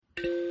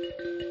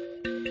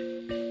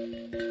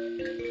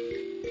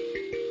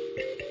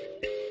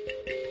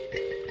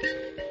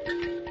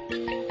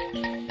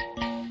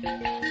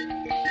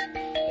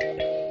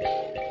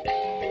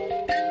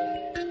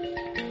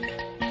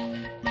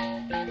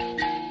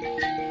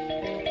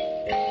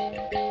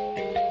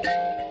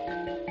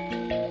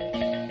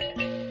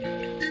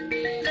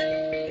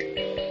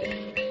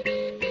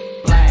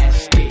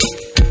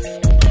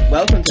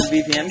welcome to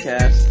the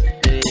BPMcast.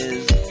 It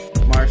is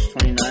March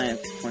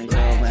 29th,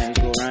 2012. My name is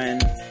Will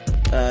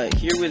Ryan.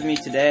 Here with me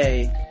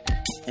today,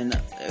 in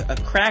a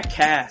crack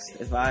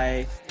cast, if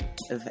I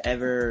have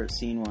ever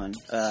seen one.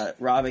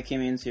 Rob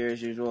Akimian's here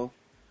as usual.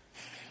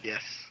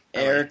 Yes.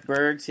 Eric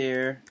Berg's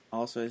here,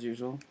 also as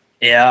usual.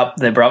 Yeah,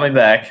 they brought me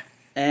back.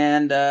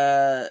 And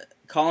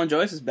Colin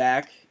Joyce is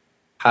back.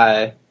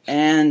 Hi.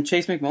 And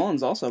Chase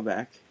McMullen's also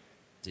back.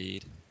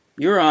 Indeed.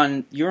 You were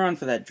on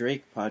for that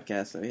Drake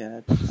podcast that we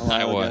had a while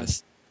I ago.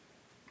 was.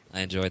 I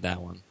enjoyed that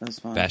one. That was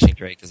fun. Bashing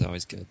Drake is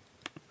always good.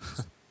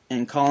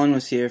 And Colin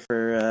was here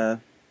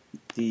for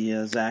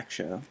the Zach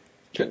show.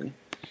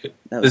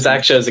 The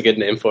Zach show is a good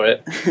name for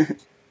it.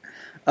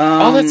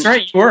 Oh, that's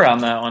right. You were on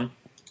that one.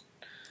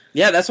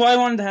 Yeah, that's why I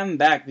wanted to have him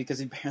back, because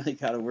he barely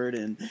got a word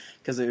in,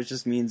 because it was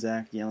just me and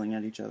Zach yelling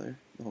at each other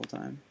the whole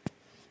time.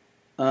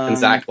 And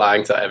Zach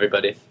lying to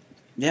everybody.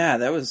 Yeah,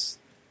 that was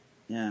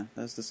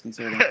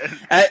disconcerting.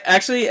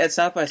 Actually, at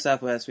South by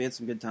Southwest, we had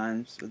some good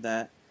times with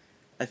that.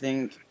 I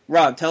think,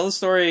 Rob, tell the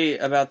story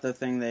about the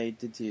thing they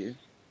did to you.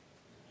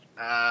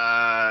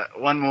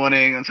 One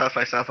morning on South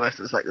by Southwest,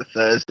 it was like the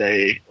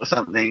Thursday or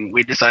something,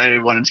 we decided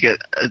we wanted to get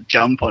a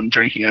jump on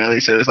drinking early,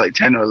 so it was like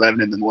 10 or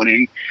 11 in the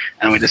morning,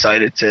 and we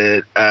decided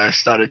to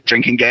start a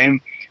drinking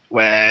game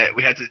where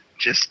we had to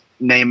just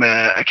name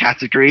a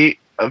category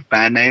of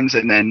band names,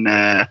 and then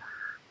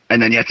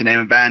you had to name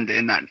a band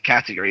in that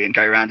category and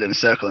go around in a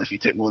circle, and if you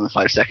took more than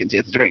 5 seconds, you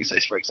had to drink. So,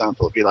 for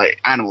example, it'd be like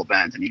animal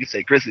bands, and you could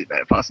say grizzly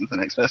bear, passing to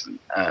the next person.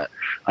 I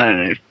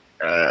don't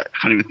know,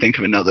 can't even think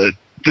of another.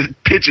 The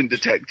Pigeon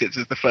Detectives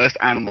is the first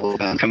animal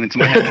band coming to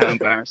my head. How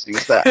embarrassing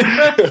was that?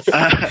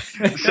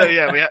 So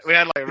yeah, we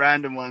had like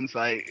random ones,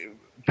 like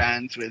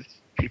bands with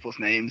people's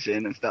names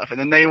in and stuff, and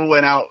then they all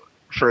went out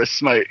for a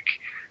smoke,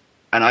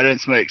 and I don't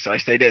smoke, so I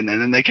stayed in,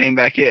 and then they came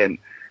back in.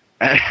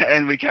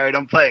 And we carried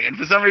on playing. And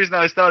for some reason,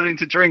 I was starting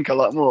to drink a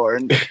lot more.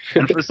 And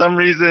for some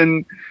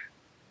reason,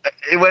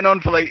 it went on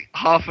for like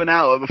half an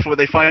hour before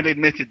they finally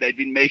admitted they'd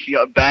been making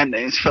up band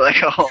names for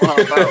like a whole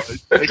half hour.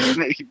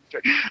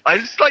 I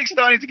was like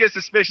starting to get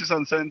suspicious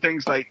on certain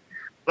things. Like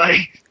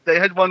they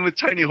had one with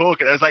Tony Hawk,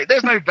 and I was like,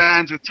 "There's no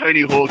bands with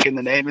Tony Hawk in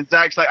the name." And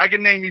Zach's like, "I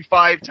can name you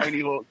 5 Tony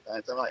Hawk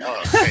bands." I'm like,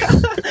 "Oh, okay."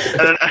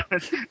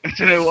 I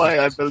don't know why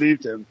I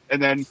believed him.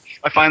 And then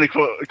I finally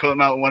caught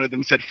him out, and one of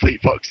them said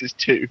Fleet Foxes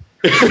 2.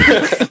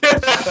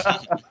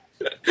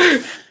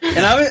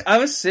 And I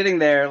was sitting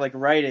there like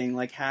writing,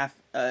 like half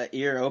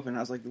ear open. I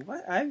was like,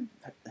 "What? I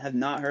have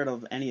not heard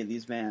of any of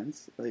these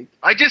bands." Like,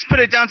 I just put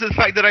it down to the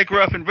fact that I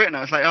grew up in Britain.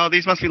 I was like, "Oh,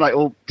 these must be like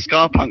all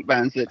ska punk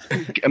bands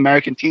that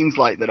American teens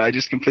like that I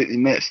just completely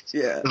missed."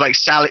 Yeah, it was like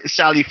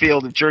Sally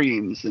Field of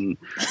Dreams and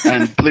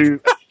Blue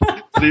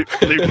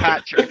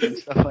Patrick and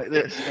stuff like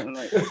this. And I'm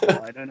like,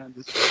 oh, I don't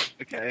understand.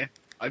 Okay,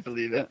 I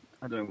believe it.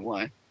 I don't know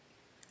why.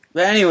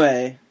 But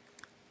anyway,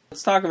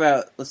 let's talk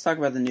about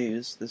the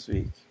news this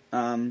week.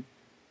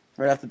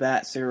 Right off the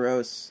bat, Sigur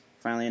Rós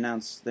finally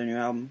announced their new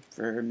album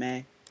for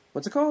May.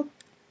 What's it called?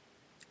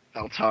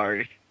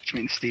 Altari, which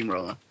means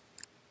steamroller.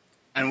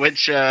 And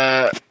which,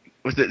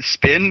 was it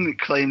Spin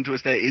claimed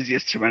was their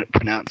easiest to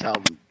pronounce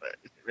album, but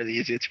is it really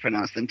easier to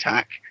pronounce than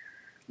Tack?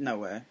 No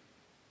way.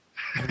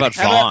 What about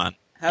Vaughn?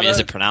 Is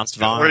it pronounced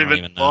Vaughn? Or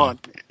even Vaughn.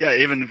 Yeah,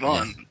 even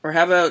Vaughn. Yeah. Or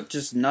how about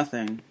just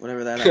nothing,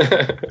 whatever that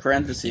is.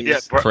 Parentheses. Yeah,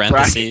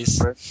 parentheses.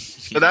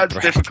 But that's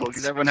difficult,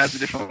 because everyone has a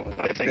different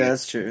way of saying it. Yeah,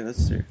 that's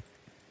true.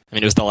 I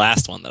mean, it was the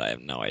last one that I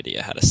have no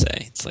idea how to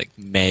say. It's like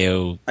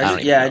Mayo. I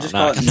just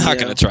call it I'm not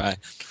going to try.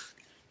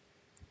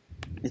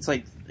 It's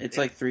like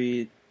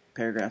 3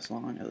 paragraphs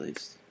long, at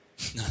least.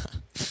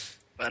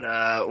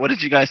 But what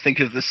did you guys think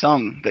of the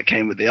song that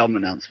came with the album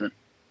announcement?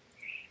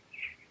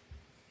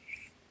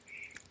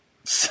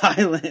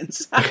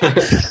 Silence.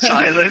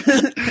 Silence?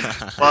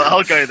 Well,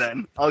 I'll go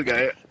then.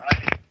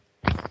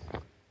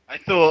 I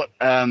thought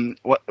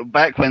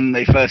back when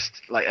they first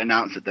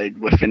announced that they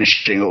were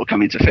finishing or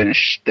coming to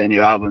finish their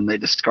new album, they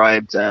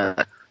described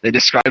it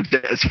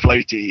as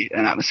floaty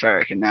and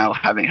atmospheric. And now,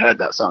 having heard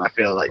that song, I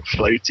feel like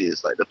floaty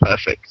is like the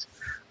perfect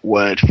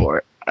word for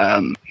it.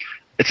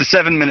 It's a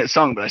 7-minute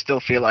song, but I still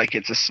feel like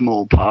it's a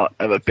small part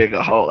of a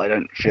bigger whole. I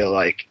don't feel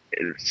like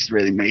it's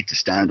really made to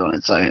stand on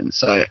its own.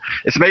 So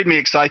it's made me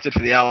excited for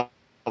the album,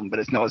 but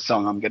it's not a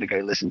song I'm going to go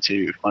listen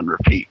to on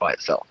repeat by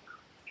itself.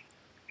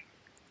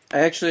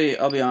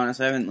 I'll be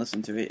honest, I haven't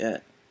listened to it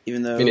yet,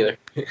 even though Me neither.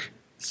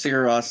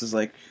 Sigur Rós is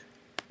like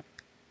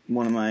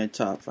one of my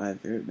top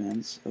 5 favorite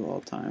bands of all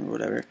time or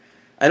whatever.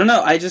 I don't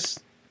know, I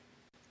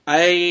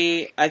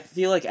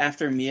feel like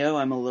after Mio,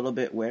 I'm a little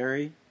bit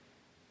wary.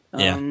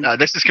 Yeah. No,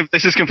 this is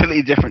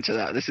completely different to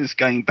that. This is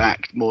going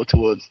back more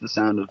towards the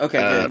sound of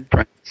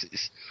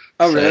parentheses.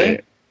 Oh,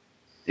 really?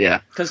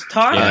 Yeah. Because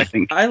Talk, yeah,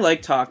 I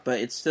like Talk,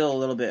 but it's still a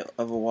little bit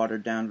of a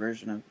watered down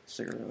version of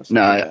Sigur Rós.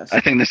 No, I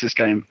think this is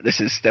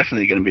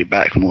definitely going to be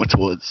back more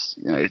towards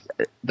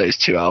those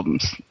 2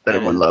 albums that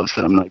everyone loves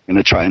that I'm not going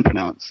to try and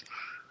pronounce.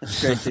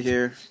 That's great to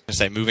hear. I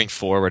say moving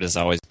forward is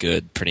always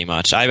good, pretty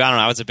much. I don't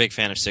know. I was a big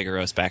fan of Sigur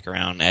Rós back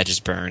around Edges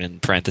Burn and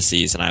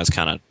Parentheses, and I was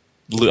kind of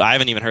I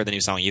haven't even heard the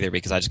new song either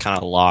because I just kind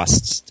of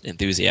lost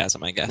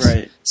enthusiasm, I guess.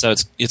 Right. So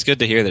it's good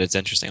to hear that it's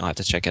interesting. I'll have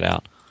to check it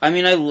out. I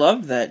mean, I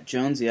love that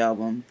Jonesy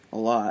album a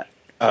lot.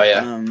 Oh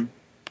yeah.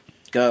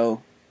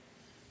 Go.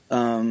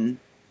 And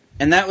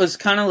that was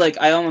kind of like,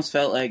 I almost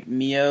felt like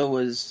Mio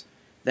was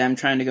them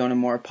trying to go in a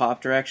more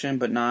pop direction,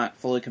 but not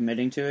fully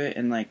committing to it.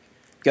 And like,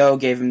 Go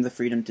gave him the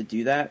freedom to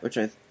do that, which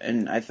I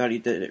thought he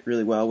did it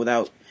really well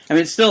without. I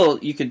mean, still,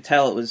 you could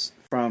tell it was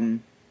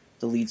from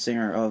the lead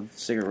singer of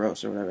Sigur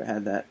Rós or whatever. It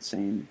had that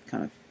same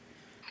kind of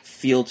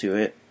feel to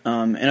it,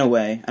 in a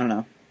way. I don't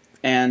know.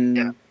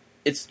 And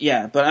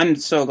but I'm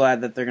so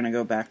glad that they're going to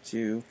go back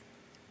to.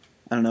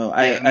 I don't know.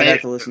 I'd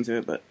have to listen to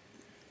it, but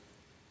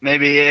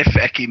maybe if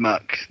Eki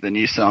Muck, the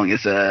new song,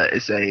 is a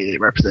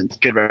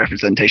good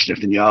representation of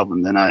the new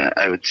album, then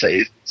I would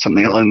say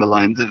something along the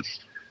lines of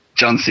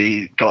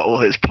John-C got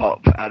all his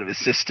pop out of his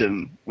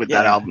system with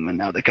that album, and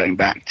now they're going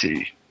back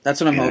to.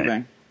 That's what I'm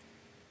hoping.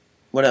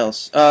 What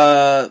else?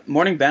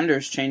 Morning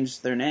Benders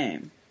changed their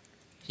name.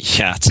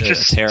 Yeah, it's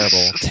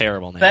a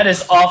terrible name. That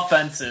is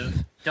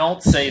offensive.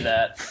 Don't say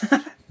that.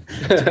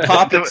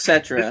 Pop,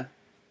 etc.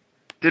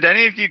 Did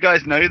any of you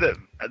guys know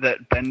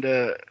that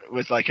Bender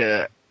was like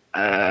a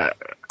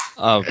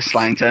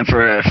slang term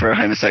for a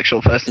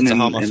homosexual person? It's a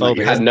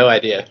homophobic. I had no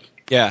idea.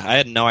 Yeah, I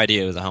had no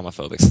idea it was a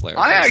homophobic slur.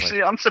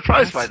 I'm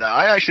surprised by that.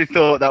 I actually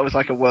thought that was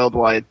like a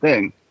worldwide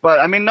thing.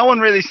 But I mean, no one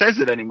really says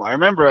it anymore. I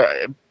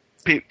remember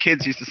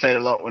kids used to say it a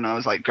lot when I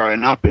was like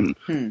growing up and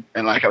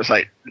like I was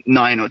like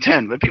 9 or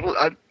 10. But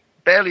I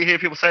barely hear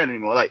people say it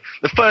anymore. Like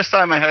the first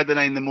time I heard the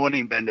name The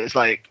Morning Benders,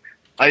 like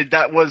I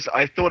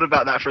thought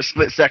about that for a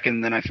split second,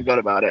 and then I forgot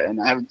about it, and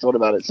I haven't thought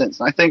about it since.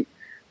 And I think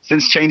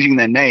since changing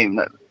their name,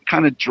 that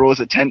kind of draws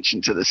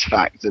attention to this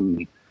fact,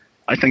 and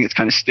I think it's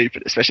kind of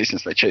stupid, especially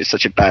since they chose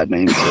such a bad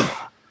name to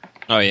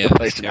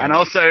replace it. And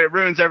also, it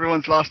ruins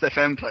everyone's Last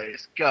FM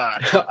plays.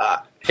 God,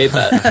 hate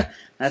that.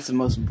 That's the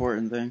most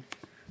important thing.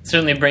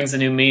 Certainly brings a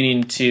new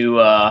meaning to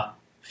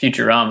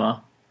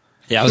Futurama.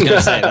 Yeah, I was going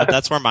to say,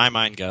 that's where my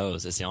mind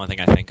goes. It's the only thing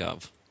I think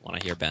of when I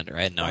hear Bender.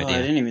 I had no idea.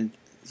 I didn't even.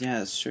 Yeah,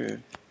 that's true.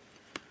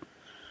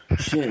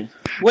 Shit.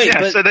 Wait,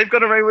 so they've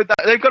got away with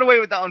that. They've got away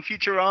with that on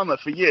Futurama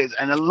for years,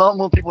 and a lot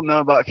more people know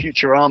about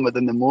Futurama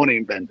than the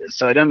Morning Benders.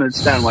 So I don't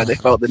understand why they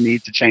felt the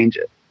need to change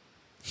it.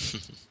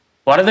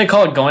 Why do they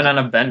call it going on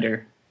a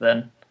bender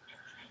then?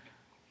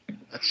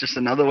 That's just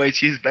another way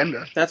to use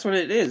Bender. That's what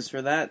it is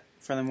for the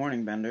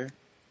Morning Bender.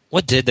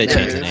 What did they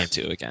change the name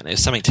to again? It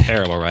was something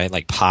terrible, right?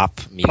 Like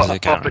pop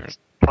music.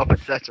 Pop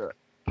etc.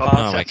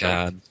 Oh my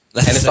god! And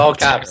it's all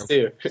caps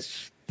too.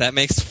 That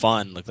makes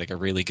Fun look like a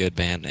really good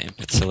band name.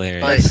 It's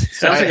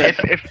hilarious.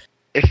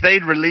 If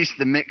they'd released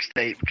the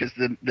mixtape, because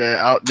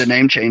the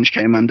name change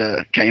came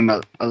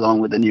along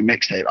with the new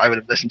mixtape, I would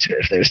have listened to it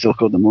if they were still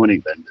called the Morning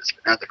Benders.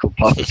 But now they're called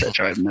Pop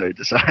etc. I have no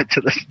desire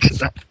to listen to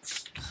that.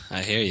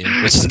 I hear you,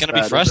 which is going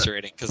to be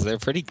frustrating because they're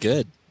pretty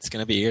good. It's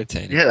going to be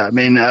irritating. Yeah, I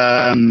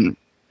mean,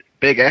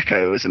 Big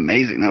Echo was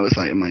amazing. That was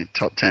like in my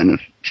top 10 of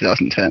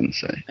 2010.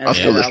 So I'll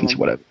still listen to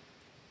whatever.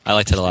 I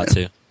liked it a lot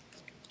too.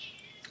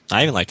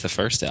 I even liked the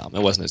first album.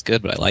 It wasn't as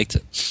good, but I liked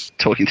it.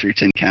 Talking Through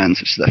Tin Cans,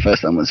 which is their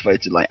first album, was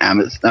voted like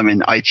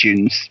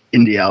iTunes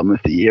Indie Album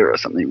of the Year or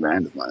something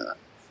random like that.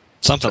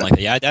 Something like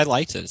that. Yeah, I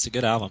liked it. It's a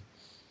good album.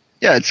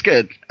 Yeah, it's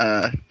good.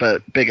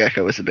 But Big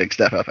Echo was a big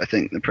step up. I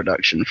think the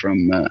production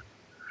from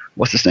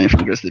what's his name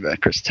from Grizzly Bear,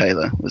 Chris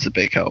Taylor, was a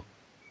big help.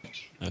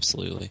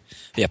 Absolutely.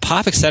 Yeah,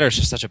 Pop Etc. is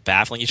just such a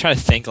baffling. You try to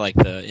think like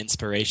the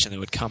inspiration that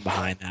would come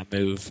behind that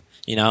move.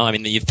 You know, I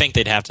mean, you'd think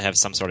they'd have to have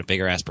some sort of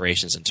bigger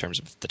aspirations in terms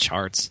of the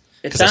charts.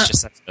 Because that's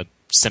just such a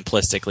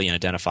simplistically and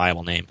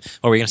identifiable name.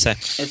 What were you going to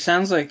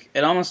say?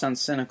 It almost sounds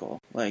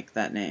cynical, like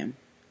that name.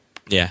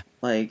 Yeah.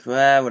 Like,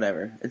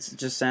 whatever. It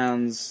just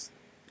sounds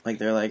like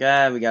they're like,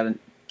 we gotta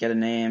get a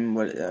name.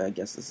 I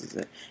guess this is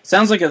it.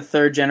 Sounds like a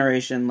third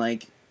generation,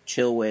 like,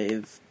 chill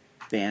wave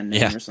band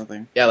name or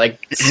something. Yeah,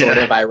 like, sort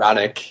of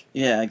ironic.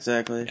 Yeah,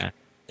 exactly. Yeah.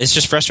 It's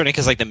just frustrating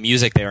because like the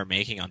music they were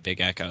making on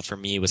Big Echo for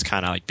me was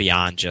kind of like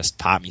beyond just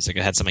pop music.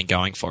 It had something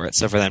going for it.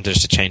 So for them to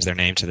change their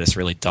name to this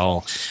really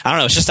dull, I don't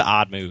know. It's just an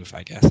odd move.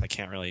 I guess I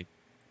can't really.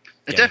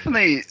 It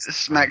definitely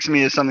smacks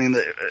me as something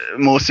that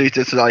more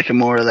suited to like a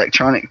more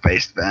electronic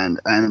based band.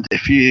 And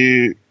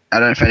I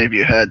don't know if any of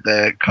you heard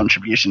their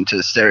contribution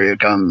to Stereo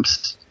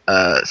Gum's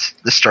The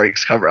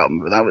Strokes cover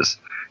album, but that was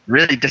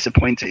really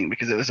disappointing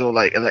because it was all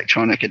like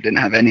electronic. It didn't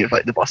have any of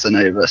like the bossa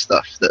nova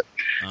stuff that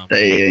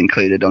they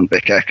included on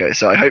Big Echo.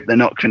 So I hope they're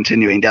not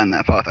continuing down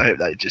that path. I hope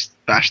they just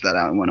bashed that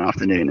out in one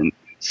afternoon and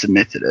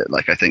submitted it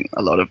like I think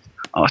a lot of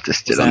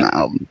artists did on that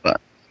album. But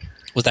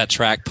was that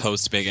track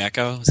post Big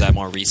Echo? Is that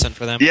more recent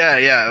for them?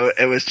 Yeah.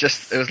 It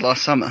was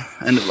last summer,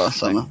 end of last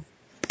summer.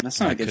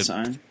 That's not a good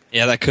sign.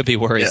 Yeah, that could be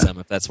worrisome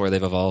if that's where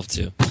they've evolved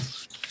to.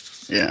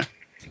 Yeah.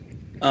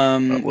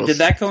 Did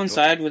that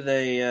coincide with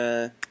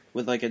a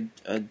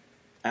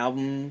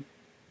album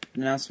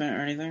announcement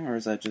or anything, or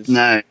is that just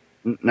no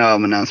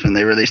album announcement?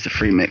 They released a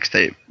free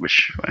mixtape,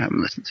 which I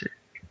haven't listened to.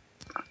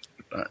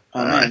 But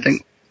I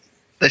think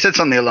they said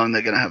something along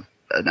they're going to have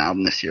an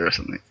album this year or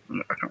something.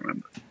 I can't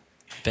remember.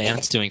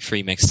 Band's doing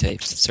free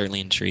mixtapes. It's certainly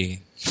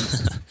intriguing.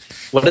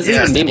 What does it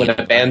Yeah. even mean when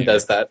a band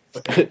does that?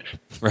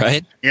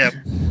 Right? Yeah.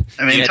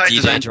 I mean, You got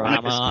Titus DJ Drama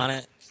Andronicus, on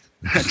it.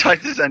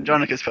 Titus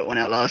Andronicus put one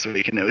out last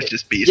week, and it was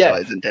just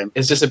B-sides and demos.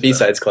 It's just a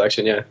B-sides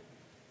collection, yeah.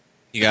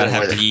 You gotta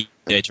have Yeah.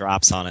 DJ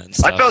drops on it and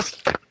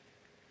stuff.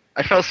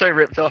 I felt so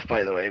ripped off,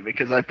 by the way,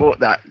 because I bought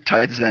that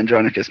Titus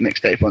Andronicus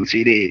mixtape on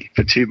CD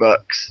for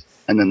 $2,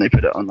 and then they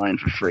put it online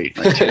for free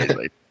like 2 days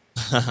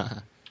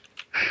later.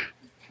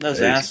 Those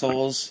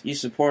assholes. You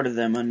supported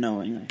them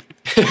unknowingly.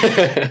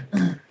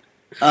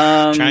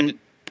 Trying to-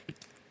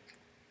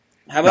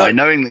 How No, I about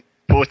knowingly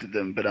supported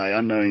them, but I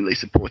unknowingly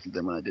supported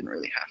them when I didn't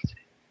really have to.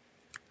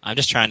 I'm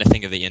just trying to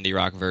think of the indie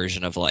rock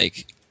version of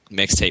like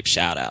mixtape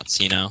shoutouts,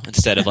 you know?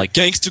 Instead of like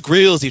Gangsta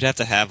Grills, you'd have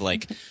to have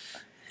like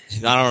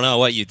I don't know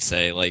what you'd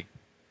say. Like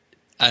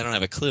I don't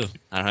have a clue.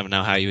 I don't even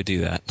know how you would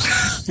do that.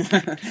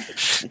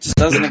 it just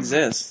doesn't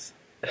exist?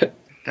 The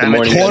Damn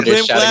morning it, Corn they're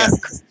rim shouting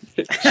glass.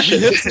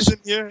 Hips is in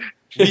here.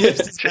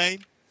 Hips is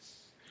mine.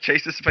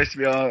 Chase is supposed to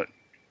be our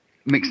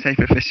mixtape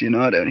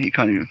aficionado, and he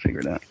can't even figure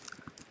it out.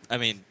 I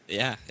mean,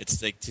 yeah,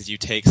 it's like 'cause you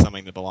take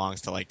something that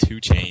belongs to like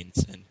 2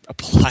 Chainz and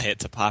apply it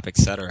to pop,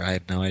 etc. I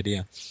had no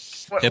idea.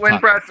 When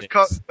Hip-hop Bradford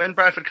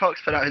mixtapes.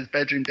 Cox put out his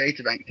bedroom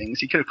databank things,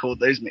 he could have called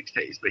those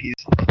mixtapes, but he's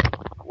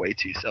way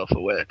too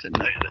self-aware to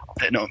know that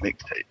they're not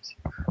mixtapes.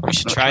 We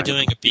should Not try trying to-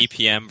 doing a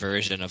BPM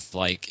version of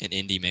like an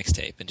indie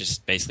mixtape and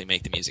just basically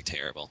make the music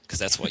terrible because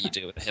that's what you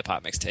do with a hip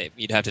hop mixtape.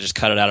 You'd have to just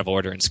cut it out of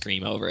order and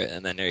scream over it,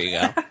 and then there you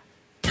go.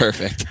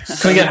 Perfect.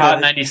 Can we get Hot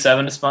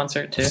 97 to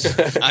sponsor it too?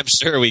 I'm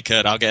sure we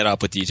could. I'll get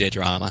up with DJ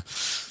Drama.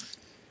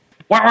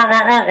 Wah, wah,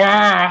 wah, wah,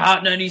 wah,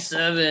 Hot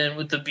 97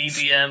 with the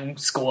BPM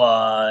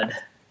squad.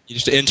 You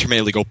just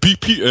intermittently go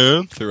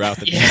BPM throughout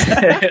the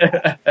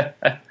Yeah.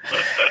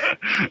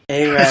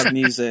 A-Rab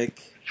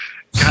music.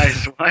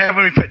 Guys, why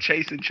haven't we put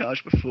Chase in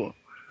charge before?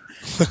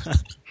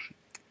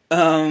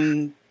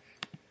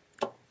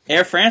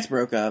 Air France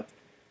broke up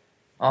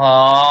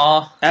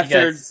Aww.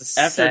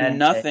 after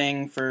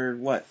nothing for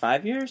what,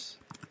 5 years?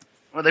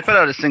 Well, they put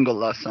out a single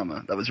last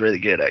summer that was really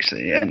good,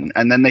 actually, and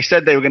then they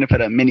said they were going to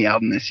put out a mini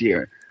album this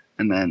year,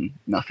 and then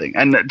nothing.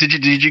 And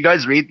did you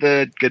guys read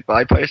the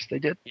goodbye post they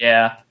did?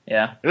 Yeah.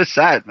 It was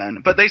sad,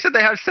 man. But they said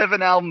they have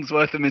 7 albums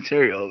worth of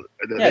material.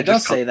 Yeah, don't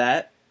say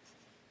that.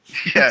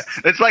 Yeah,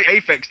 it's like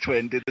Aphex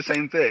Twin did the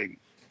same thing.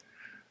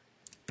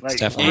 Like,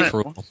 It's definitely what?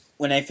 cruel.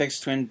 When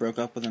Aphex Twin broke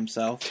up with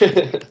himself.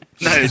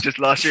 No, just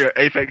last year,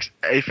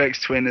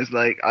 Aphex Twin is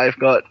like, I've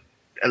got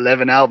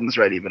 11 albums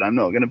ready, but I'm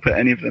not going to put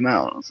any of them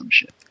out or some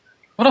shit.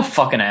 What a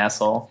fucking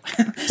asshole.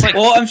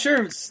 Well, I'm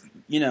sure,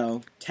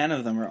 10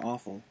 of them are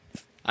awful.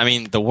 I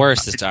mean, the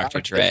worst is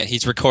Dr. Dre.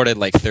 He's recorded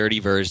like 30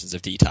 versions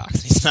of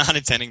Detox. He's not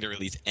intending to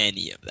release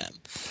any of them.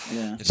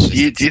 Yeah. It's just,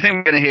 Do you think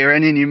we're going to hear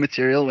any new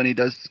material when he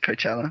does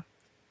Coachella?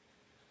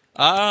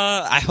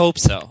 I hope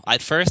so.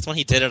 At first, when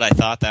he did it, I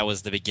thought that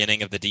was the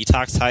beginning of the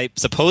Detox hype.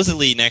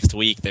 Supposedly, next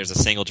week, there's a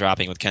single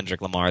dropping with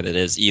Kendrick Lamar that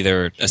is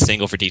either a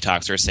single for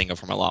Detox or a single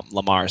from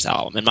Lamar's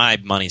album. And my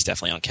money's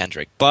definitely on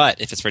Kendrick. But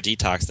if it's for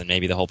Detox, then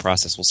maybe the whole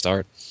process will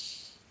start.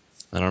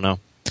 I don't know.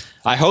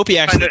 I hope he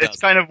actually does. It's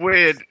kind of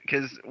weird,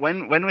 because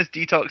when was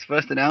Detox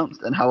first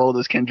announced, and how old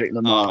was Kendrick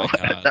Lamar Oh my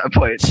God. at that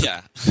point? Yeah.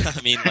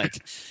 I mean, like,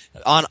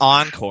 on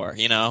Encore,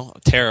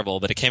 terrible,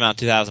 but it came out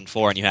in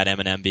 2004, and you had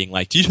Eminem being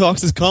like,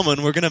 Detox is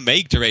coming, we're going to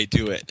make Dre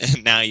do it.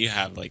 And now you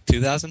have, like,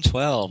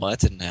 2012. Well, that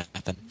didn't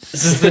happen.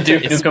 This is the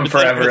Duke Nukem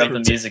Forever of the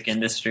ridiculous. music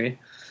industry.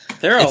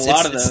 There are a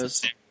lot of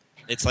those.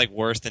 It's like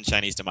worse than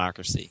Chinese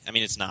democracy. I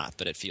mean, it's not,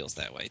 but it feels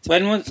that way.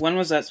 When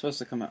was that supposed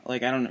to come out?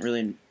 Like, I don't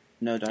really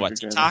know Dr. What,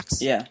 Dre. Detox?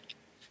 Yeah.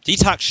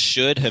 Detox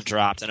should have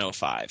dropped in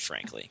 2005,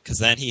 frankly, because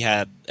then he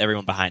had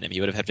everyone behind him. He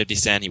would have had 50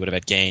 Cent, he would have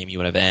had Game, he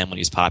would have M when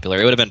he was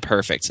popular. It would have been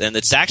perfect. And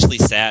it's actually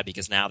sad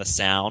because now the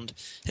sound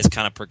has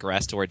kind of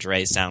progressed to where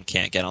Dre's sound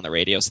can't get on the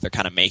radio, so they're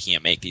kind of making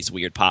him make these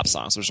weird pop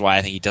songs, which is why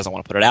I think he doesn't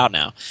want to put it out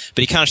now.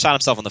 But he kind of shot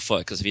himself in the foot,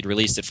 because if he'd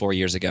released it 4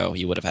 years ago,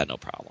 he would have had no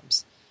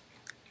problems.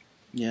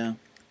 Yeah.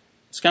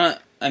 It's kind of,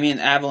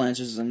 Avalanche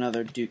is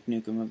another Duke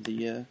Nukem of the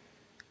Yeah.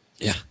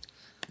 Hey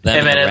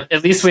Then man,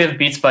 at least we have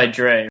Beats by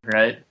Dre,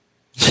 right?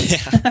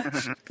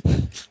 yeah.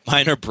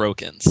 Mine are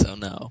broken, so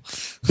no.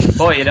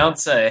 Boy, you don't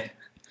say.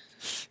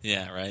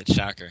 Yeah, right.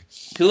 Shocker.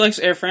 Who likes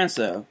Air France,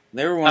 though?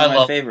 They were one of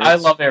my favorites. I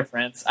love Air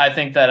France. I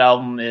think that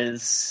album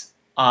is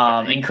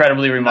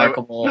incredibly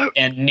remarkable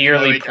and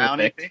nearly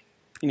perfect.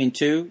 You mean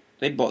 2?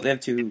 They have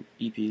 2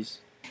 EPs.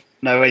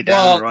 No Way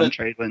Down or on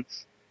Trade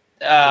Winds.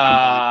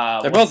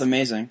 They're both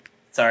amazing.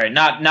 Sorry,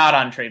 not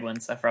on Trade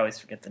Winds. I always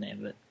forget the name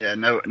of it. Yeah,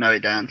 No Way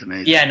Down's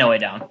amazing. Yeah, No Way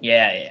Down.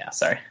 Yeah.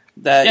 Sorry.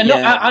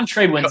 On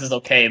Trade Winds is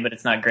okay, but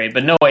it's not great.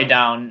 But No Way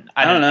Down,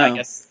 I don't know. I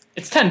guess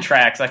it's 10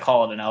 tracks. I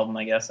call it an album.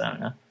 I guess I don't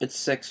know. It's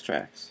 6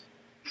 tracks.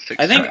 Six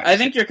tracks. I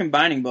think you're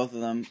combining both of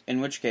them. In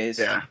which case,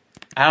 Yeah.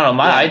 I don't know.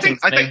 My iTunes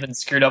I may think- have been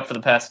screwed up for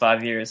the past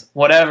 5 years.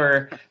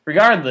 Whatever.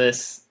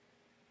 Regardless,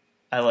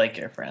 I like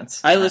Air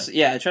France. I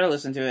try to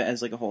listen to it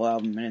as like a whole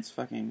album, and it's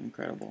fucking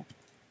incredible.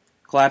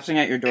 Collapsing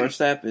at Your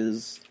Doorstep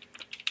is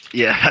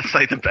Yeah, that's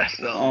like the best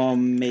song. an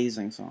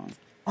amazing song.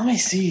 Let me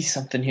see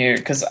something here,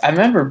 because I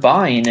remember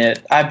buying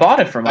it. I bought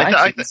it from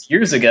iTunes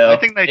years ago. I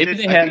think they did.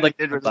 They had like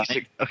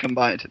release a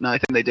combined. No, I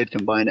think they did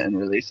combine it and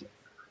release it.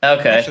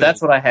 Okay, actually,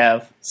 that's what I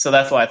have. So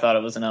that's why I thought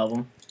it was an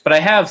album. But I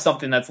have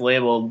something that's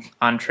labeled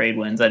on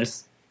Tradewinds. I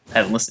just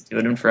haven't listened to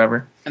it in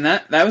forever. And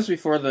that was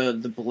before the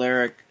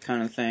Balearic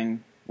kind of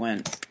thing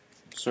went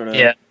sort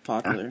of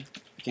popular.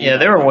 Yeah,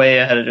 they were way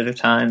ahead of their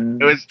time.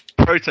 It was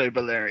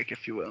proto-Balearic,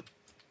 if you will.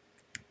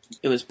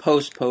 It was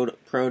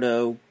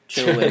post-proto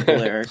Chillwave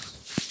Balearic.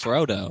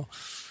 Frodo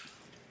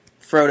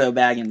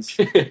Baggins.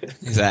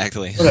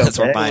 Exactly. That's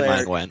where my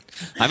mind went.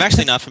 I'm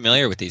actually not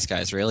familiar with these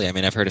guys, really. I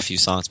mean, I've heard a few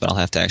songs, but I'll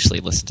have to actually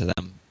listen to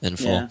them in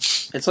full. Yeah.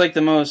 It's like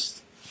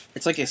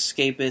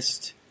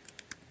escapist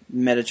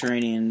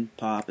Mediterranean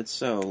pop. It's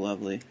so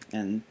lovely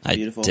and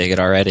beautiful. I dig it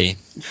already.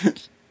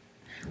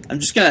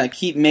 I'm just gonna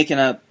keep making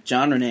up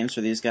genre names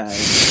for these guys.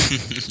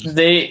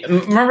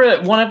 Remember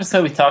that one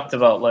episode we talked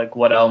about like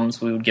what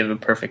albums we would give a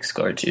perfect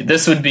score to.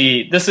 This would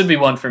be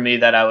one for me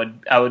that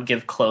I would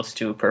give close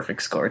to a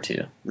perfect score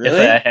to. Really?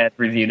 If I had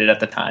reviewed it at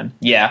the time.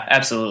 Yeah,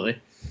 absolutely.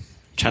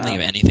 I'm trying to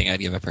think of anything I'd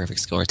give a perfect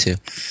score to,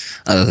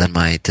 other than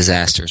my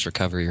Disasters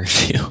Recovery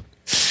review,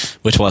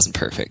 which wasn't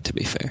perfect, to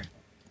be fair.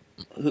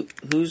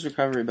 Who's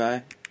Recovery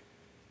by?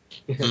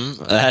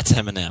 That's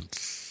Eminem.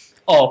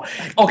 Oh,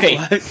 okay.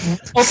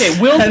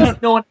 Okay, Will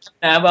doesn't know an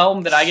Eminem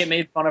album that I get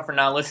made fun of for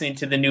not listening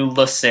to the new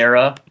La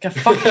Sera.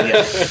 Fuck you.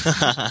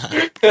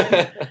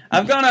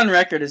 I've gone on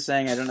record as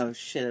saying I don't know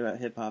shit about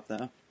hip-hop,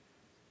 though.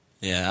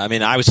 Yeah, I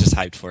mean, I was just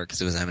hyped for it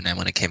because it was Eminem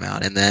when it came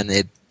out, and then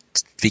it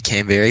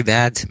became very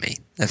bad to me,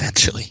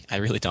 eventually. I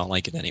really don't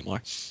like it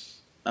anymore.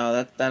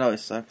 Oh, that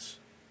always sucks.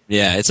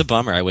 Yeah, it's a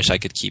bummer. I wish I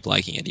could keep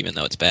liking it even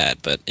though it's bad,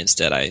 but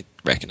instead I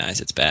recognize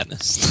its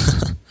badness.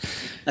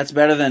 That's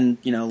better than,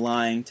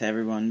 lying to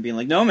everyone and being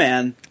like, no,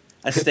 man,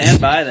 I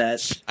stand by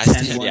that.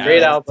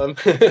 Great album.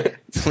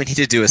 We need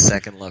to do a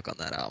second look on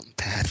that album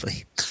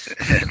badly.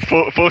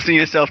 Forcing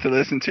yourself to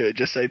listen to it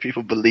just so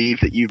people believe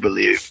that you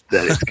believe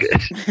that it's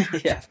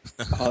good. Yeah.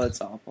 Oh,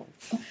 that's awful.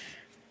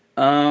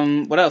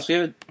 What else? We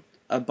have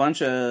a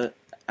bunch of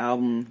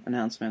album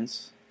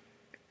announcements.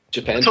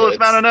 Japan. The tallest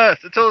man on earth.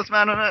 The tallest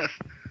man on earth.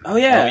 Oh,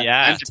 yeah. Oh,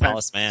 yeah.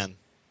 Tallest man.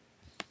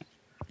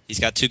 He's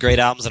got 2 great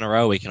albums in a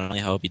row. We can only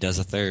hope he does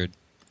a third.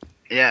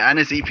 Yeah, and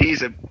his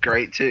EPs are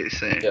great too.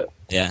 So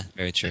yeah,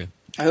 very true.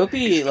 I hope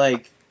he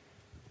I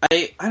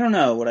don't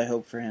know what I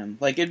hope for him.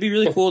 Like, it'd be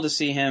really cool to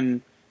see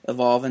him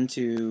evolve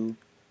into,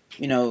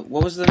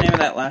 what was the name of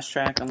that last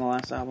track on the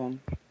last album?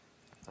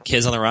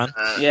 Kids on the Run.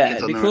 Yeah,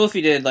 it'd be cool if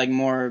he did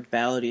more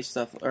ballady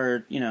stuff,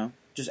 or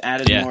just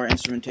added more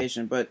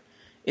instrumentation. But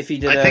if he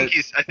did, I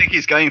think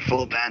he's going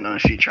full band on a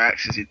few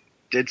tracks because he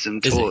did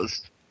some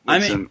tours.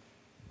 I'm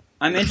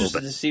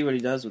interested to see what he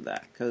does with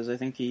that because I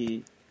think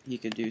he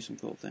could do some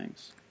cool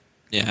things.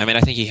 Yeah, I mean, I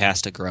think he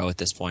has to grow at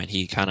this point.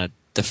 He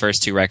the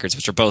first 2 records,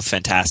 which are both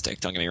fantastic,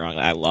 don't get me wrong,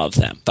 I love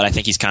them. But I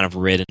think he's kind of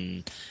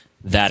ridden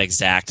that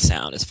exact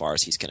sound as far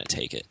as he's going to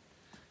take it.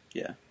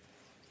 Yeah.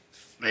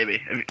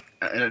 Maybe.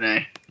 I don't know.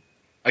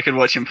 I could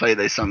watch him play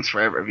those songs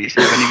forever. Have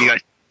any of you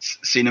guys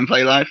seen him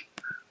play live?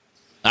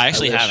 I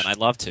actually haven't. I'd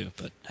love to,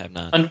 but have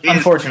not.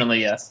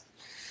 Unfortunately, yes.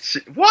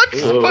 What?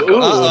 Fuck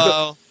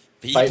off.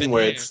 Fighting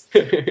words.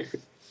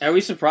 Are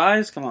we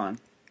surprised? Come on.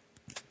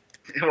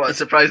 What,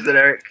 surprised that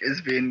Eric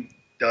is being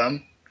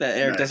dumb? That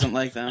Eric doesn't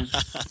like them.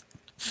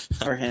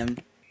 Or him.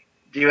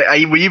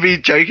 Will you be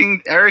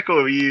joking, Eric,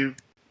 or were you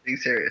being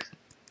serious?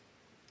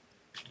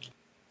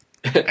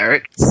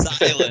 Eric?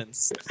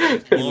 Silence.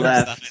 He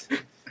left.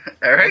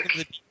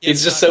 Eric?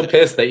 He's just so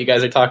pissed that you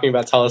guys are talking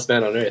about Tallest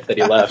Man on Earth that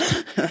he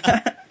left.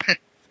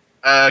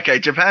 Okay,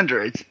 Japan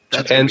Droids.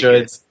 Japan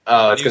Droids.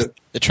 Oh, it's good.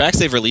 The tracks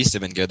they've released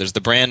have been good. There's the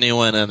brand new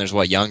one, and there's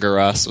Younger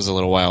Us was a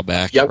little while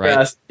back. Younger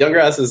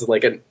Us is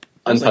like an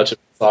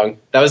untouchable song.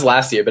 That was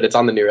last year, but it's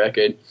on the new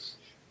record.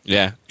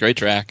 Yeah, great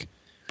track.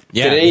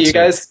 Yeah, did any of you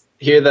guys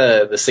hear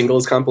the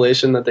singles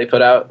compilation that they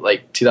put out,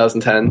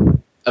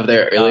 2010, of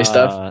their early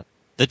stuff?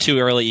 The 2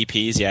 early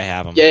EPs, yeah, I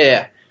have them.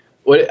 Yeah.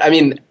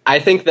 I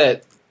think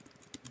that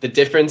the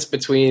difference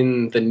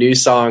between the new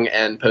song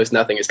and Post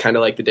Nothing is kind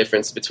of like the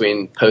difference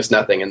between Post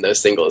Nothing and those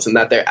singles, and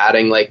that they're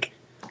adding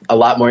a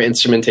lot more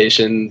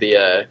instrumentation.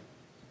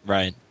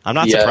 Right. I'm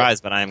not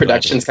surprised, but I am.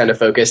 Production's kind of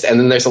focused, and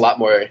then there's a lot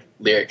more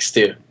lyrics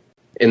too.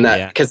 In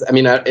that, because I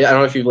don't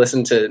know if you've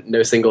listened to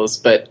No Singles,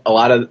 but a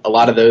lot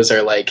of those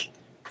are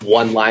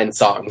one-line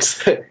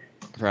songs,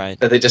 right?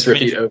 That they just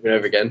repeat over and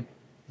over again.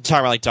 You're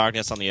talking about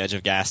Darkness on the Edge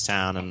of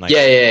Gastown and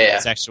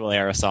Sexual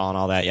Aerosol and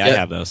all that. Yeah, I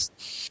have those.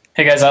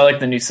 Hey guys, I like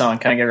the new song.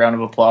 Can I get a round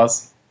of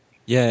applause?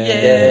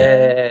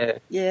 Yeah.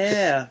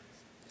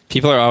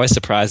 People are always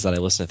surprised that I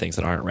listen to things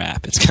that aren't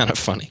rap. It's kind of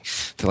funny.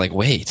 They're like,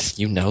 wait,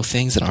 you know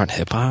things that aren't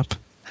hip-hop?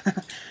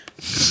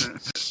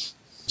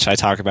 Should I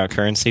talk about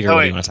Currency, or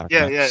what do you want to talk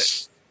about? Yeah.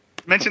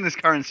 Mention this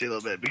Currency a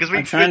little bit, because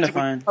we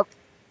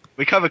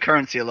cover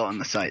Currency a lot on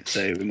the site,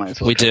 so we might as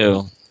well. We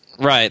do.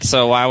 Right,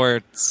 so while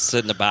we're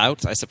sitting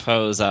about, I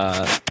suppose,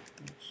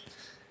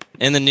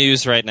 in the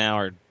news right now,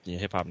 or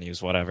hip-hop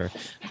news, whatever,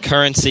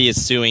 Currency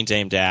is suing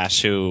Dame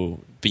Dash, who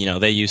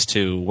they used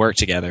to work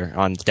together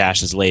on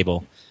Dash's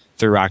label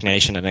through Rock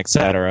Nation and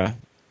etc.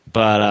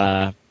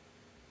 But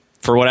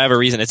for whatever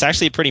reason, it's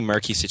actually a pretty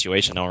murky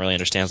situation. No one really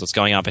understands what's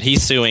going on. But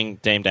he's suing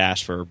Dame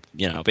Dash for,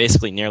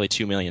 basically nearly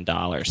 $2 million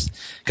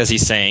because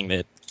he's saying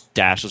that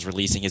Dash was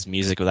releasing his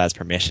music without his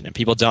permission. And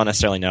people don't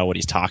necessarily know what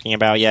he's talking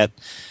about yet.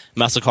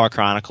 Muscle Car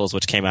Chronicles,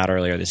 which came out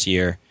earlier this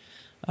year,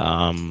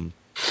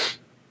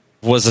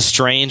 was a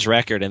strange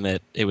record in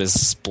that it was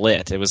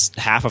split. It was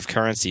half of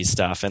Currency's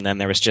stuff, and then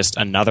there was just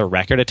another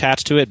record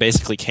attached to it.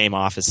 Basically came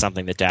off as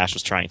something that Dash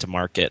was trying to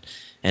market,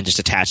 and just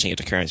attaching it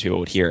to Currency, people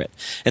would hear it.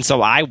 And so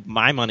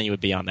my money would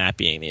be on that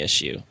being the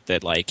issue,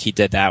 that he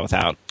did that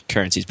without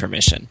Currency's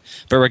permission.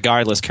 But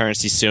regardless,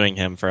 Currency's suing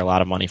him for a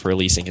lot of money for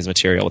releasing his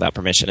material without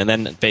permission. And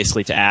then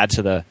basically to add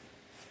to the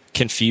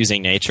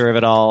confusing nature of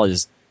it all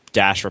is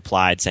Dash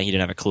replied saying he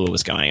didn't have a clue what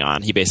was going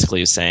on. He basically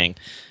was saying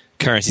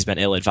Currency's been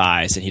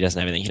ill-advised and he doesn't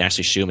have anything. He can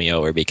actually shoo me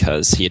over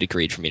because he had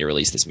agreed for me to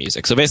release this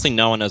music. So basically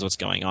no one knows what's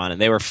going on,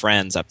 and they were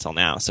friends up till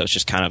now. So it's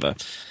just kind of a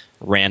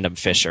random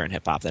fissure in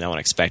hip-hop that no one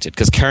expected,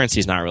 because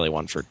Currency's not really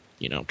one for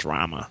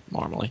drama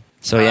normally.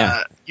 So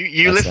yeah,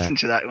 you listened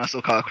to that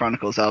Muscle Car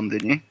Chronicles album,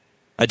 didn't you?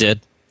 I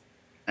did.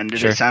 And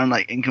did it sound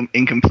like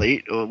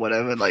incomplete or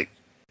whatever?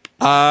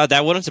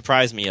 That wouldn't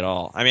surprise me at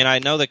all. I mean, I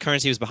know that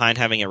Currency was behind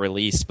having it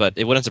released, but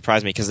it wouldn't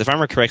surprise me because if I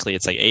remember correctly,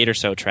 it's 8 or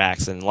so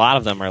tracks, and a lot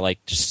of them are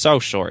just so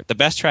short. The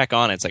best track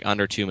on it's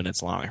under 2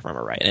 minutes long, if I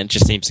remember right, and it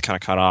just seems to kind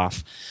of cut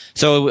off.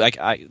 So,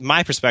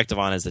 my perspective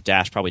on it is that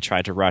Dash probably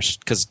tried to rush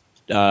because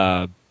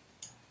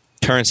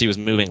Currency was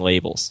moving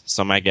labels.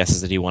 So my guess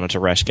is that he wanted to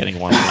rush getting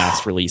one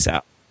last release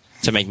out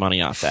to make money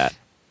off that.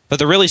 But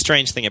the really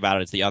strange thing about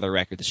it is the other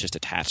record that's just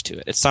attached to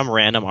it. It's some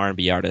random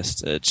R&B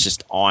artist. It's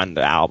just on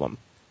the album.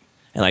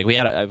 And we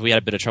had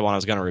a bit of trouble when I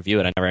was going to review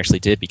it. I never actually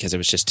did because it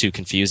was just too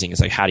confusing.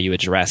 It's how do you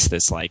address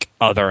this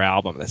other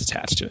album that's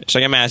attached to it? So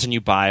imagine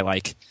you buy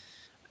an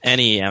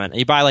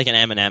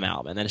Eminem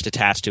album, and then just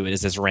attached to it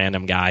is this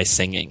random guy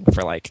singing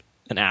for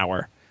an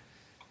hour.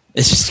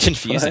 It's just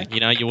confusing.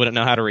 What? You wouldn't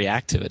know how to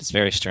react to it. It's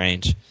very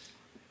strange.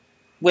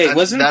 Wait,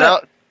 wasn't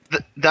that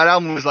that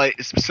album was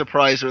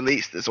surprise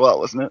released as well,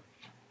 wasn't it?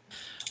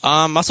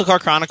 Muscle Car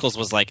Chronicles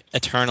was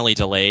eternally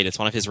delayed. It's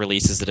one of his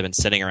releases that have been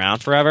sitting around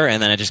forever,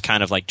 and then it just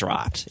kind of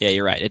dropped. Yeah,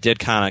 you're right. It did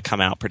kind of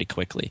come out pretty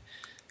quickly.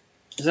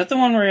 Is that the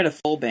one where he had a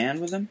full band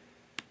with him?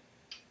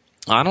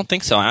 I don't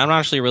think so. I'm not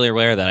actually really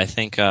aware of that. I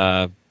think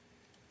I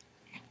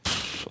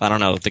don't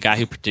know. The guy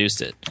who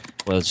produced it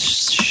was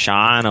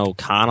Sean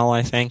O'Connell,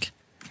 I think.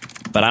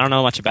 But I don't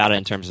know much about it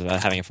in terms of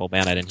having a full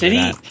band. I didn't hear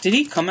that. Did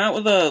he come out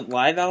with a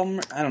live album?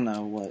 I don't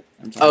know what.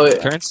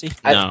 Currency?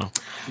 No.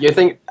 I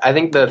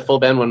think the full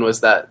band one was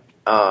that.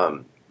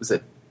 Was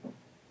it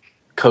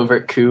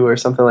Covert Coup or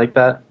something like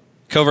that?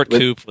 Covert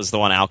Coup was the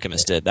one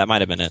Alchemist did. That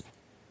might have been it.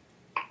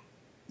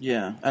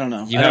 Yeah, I don't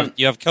know.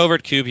 You have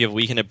Covert Coup, you have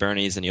Weekend at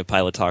Bernie's, and you have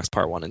Pilot Talks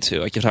Part 1 and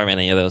 2. I can't talk about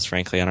any of those,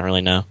 frankly. I don't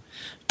really know.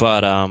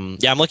 But I'm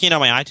looking at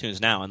my iTunes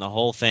now, and the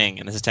whole thing,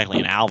 and this is technically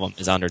an album,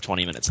 is under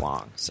 20 minutes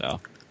long. So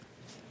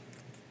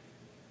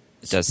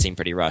it does seem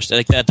pretty rushed.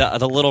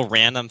 The little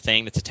random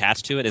thing that's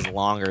attached to it is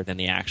longer than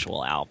the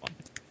actual album.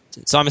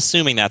 So I'm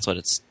assuming that's what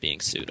it's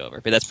being sued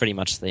over. But that's pretty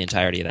much the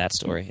entirety of that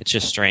story. It's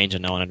just strange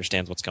and no one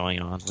understands what's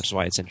going on, which is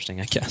why it's interesting,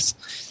 I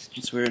guess.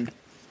 It's weird.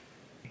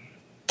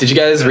 Did you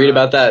guys read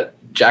about that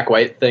Jack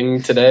White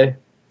thing today?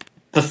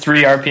 The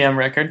 3 RPM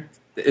record?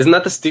 Isn't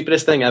that the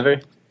stupidest thing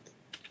ever?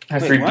 Or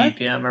 3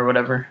 BPM or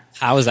whatever.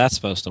 How is that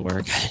supposed to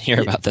work? I didn't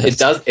hear about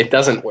this. It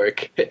doesn't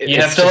work.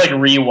 You have to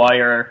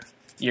rewire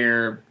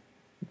your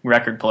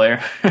record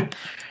player.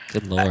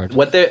 Good lord.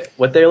 What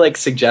they're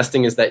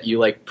suggesting is that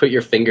you put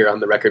your finger on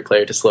the record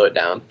player to slow it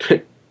down.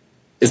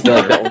 Is the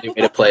only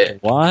way to play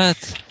it.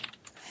 What?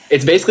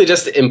 It's basically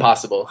just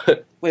impossible.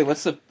 Wait,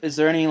 is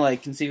there any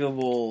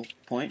conceivable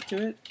point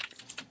to it?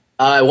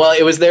 Well,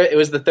 it was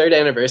the 3rd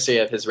anniversary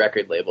of his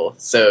record label,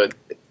 so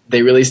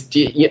they released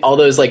all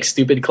those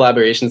stupid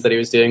collaborations that he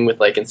was doing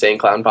with Insane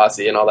Clown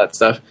Posse and all that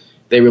stuff.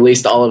 They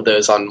released all of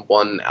those on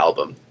one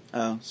album.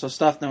 Oh, so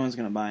stuff no one's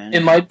gonna buy.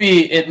 It might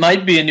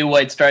be a new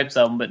White Stripes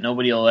album, but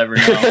nobody will ever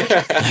know.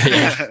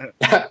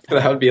 That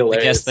would be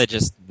hilarious. I guess they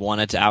just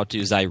wanted to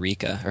outdo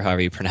Zyreka, or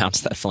however you pronounce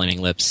that Flaming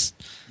Lips.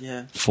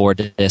 Yeah.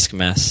 4-disc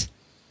mess.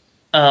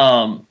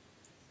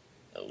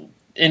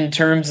 In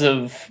terms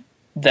of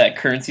that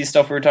Currency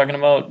stuff we were talking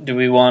about, do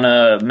we want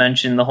to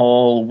mention the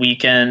whole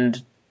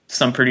Weekend?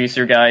 Some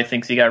producer guy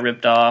thinks he got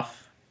ripped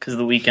off because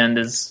the Weekend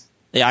is.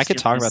 Yeah, I could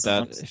talk about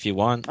that if you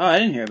want. Oh, I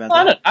didn't hear about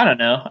that. I don't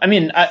know. I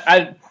mean,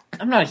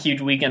 I'm not a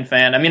huge Weekend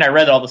fan. I mean, I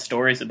read all the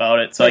stories about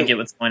it, so I get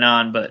what's going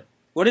on. But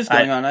what is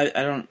going on? I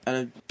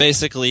don't.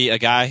 Basically, a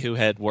guy who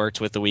had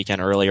worked with the Weeknd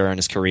earlier in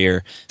his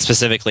career,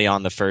 specifically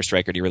on the first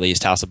record he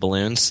released, House of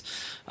Balloons,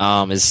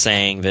 is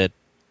saying that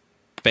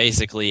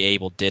basically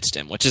Abel ditched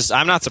him, which is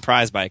I'm not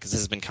surprised by it because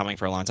this has been coming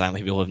for a long time.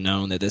 People have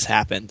known that this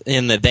happened,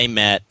 and that they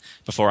met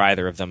before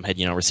either of them had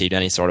received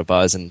any sort of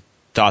buzz and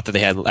thought that they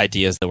had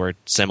ideas that were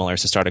similar,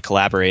 so started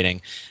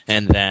collaborating,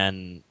 and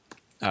then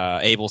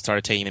Abel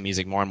started taking the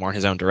music more and more in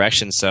his own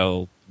direction,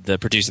 so the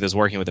producer that was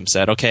working with him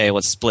said, okay,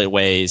 let's split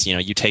ways. You know,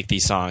 you take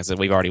these songs that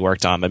we've already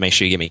worked on, but make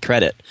sure you give me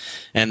credit.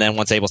 And then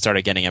once Abel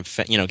started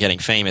getting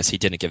famous, he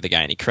didn't give the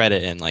guy any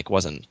credit and like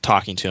wasn't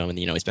talking to him. And,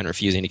 you know, he's been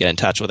refusing to get in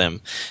touch with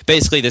him.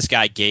 Basically, this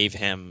guy gave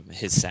him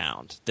his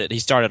sound that he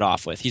started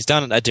off with. He's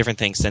done a different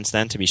thing since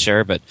then, to be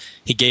sure, but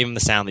he gave him the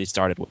sound that he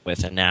started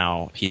with, and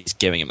now he's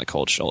giving him the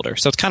cold shoulder.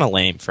 So it's kind of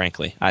lame,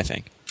 frankly, I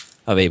think,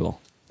 of Abel.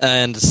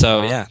 And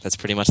so, yeah, that's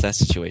pretty much that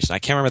situation. I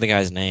can't remember the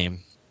guy's name.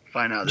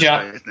 Find out this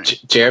guy's name.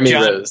 Jeremy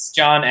Rose.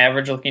 John,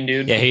 average-looking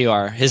dude. Yeah, here you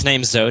are. His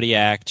name's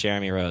Zodiac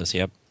Jeremy Rose.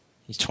 Yep,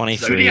 he's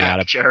 23.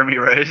 Zodiac Jeremy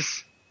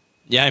Rose.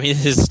 Yeah, I mean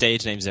his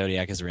stage name's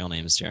Zodiac. His real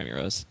name is Jeremy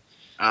Rose.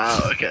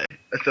 Oh, okay.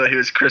 I thought he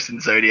was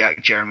christened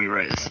Zodiac Jeremy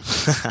Rose.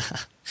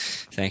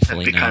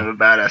 Thankfully, that'd be kind of a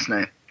badass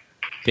name.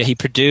 Yeah, he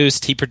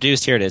produced.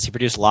 Here it is. He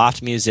produced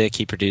Loft Music.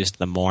 He produced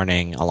The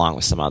Morning, along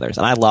with some others.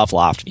 And I love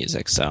Loft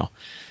Music, so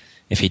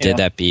if he did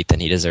that beat, then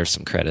he deserves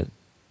some credit.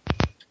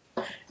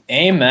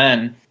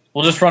 Amen.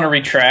 We'll just run a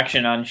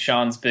retraction on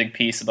Sean's big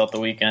piece about The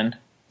Weeknd.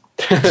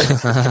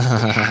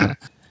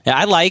 Yeah,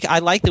 I like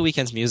The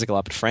Weeknd's music a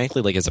lot, but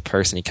frankly, like as a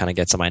person, he kind of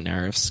gets on my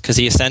nerves because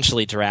he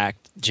essentially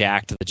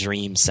jacked the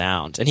Dream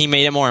sound, and he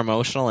made it more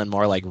emotional and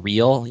more like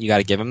real. You got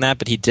to give him that,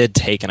 but he did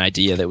take an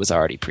idea that was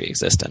already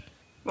pre-existent.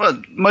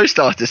 Well, most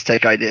artists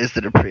take ideas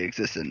that are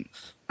pre-existent.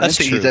 I don't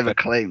think he's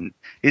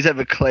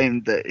ever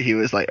claimed that he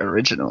was like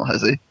original,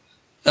 has he?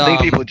 I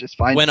think people just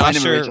find him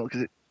original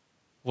because.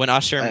 When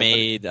Usher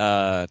made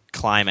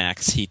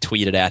Climax, he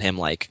tweeted at him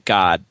like,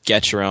 God,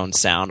 get your own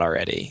sound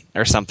already,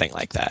 or something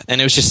like that.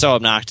 And it was just so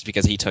obnoxious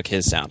because he took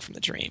his sound from The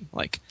Dream.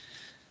 Like,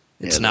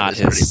 it's not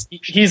his...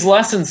 He's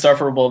less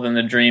insufferable than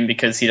The Dream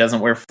because he doesn't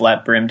wear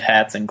flat-brimmed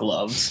hats and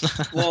gloves.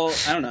 Well,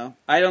 I don't know.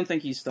 I don't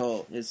think he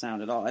stole his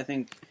sound at all. I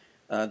think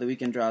The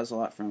Weeknd draws a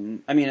lot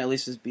from... I mean, at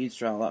least his beats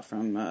draw a lot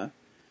from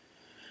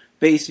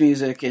bass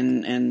music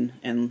and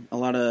a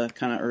lot of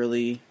kind of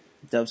early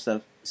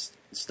dubstep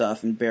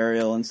stuff and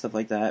Burial and stuff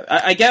like that.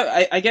 I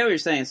get what you're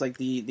saying. It's like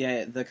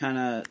the kind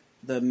of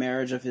the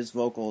marriage of his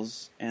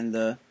vocals and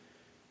the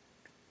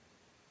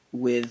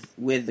with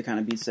the kind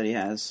of beats that he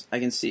has. I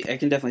can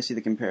definitely see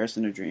the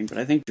comparison to Dream, but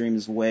I think Dream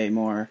is way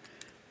more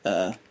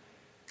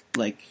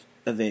like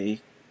of a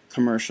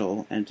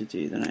commercial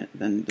entity than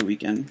The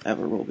Weeknd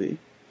ever will be.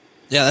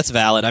 Yeah, that's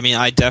valid. I mean,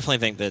 I definitely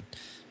think that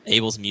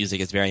Abel's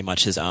music is very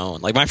much his own.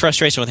 Like, my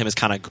frustration with him has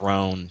kind of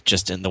grown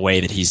just in the way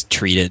that he's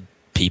treated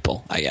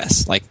people, I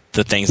guess. Like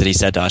the things that he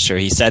said to Usher.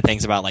 He said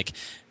things about like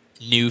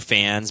new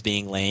fans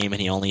being lame,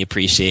 and he only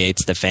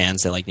appreciates the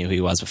fans that like knew who he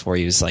was before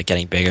he was like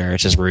getting bigger.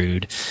 It's just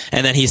rude.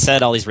 And then he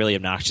said all these really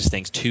obnoxious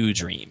things to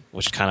Dream,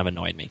 which kind of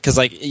annoyed me because,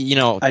 like, you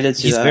know, I did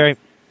see that.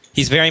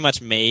 He's very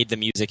much made the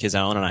music his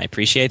own, and I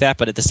appreciate that.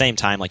 But at the same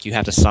time, like, you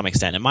have to some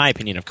extent, in my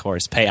opinion, of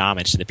course, pay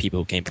homage to the people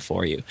who came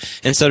before you.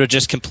 And so to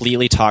just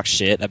completely talk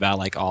shit about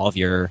like all of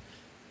your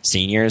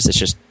seniors, it's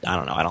just, I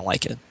don't know, I don't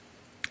like it.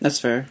 That's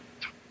fair.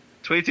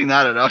 Tweeting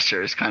that at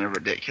Usher is kind of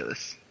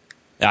ridiculous.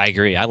 I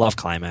agree. I love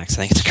Climax. I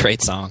think it's a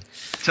great song.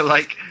 To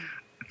like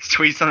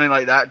tweet something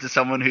like that to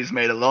someone who's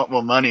made a lot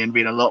more money and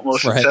been a lot more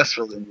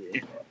successful than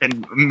you,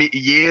 and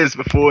years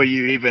before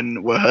you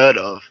even were heard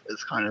of,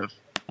 is kind of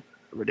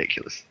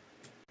ridiculous.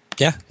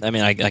 Yeah, I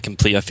mean, I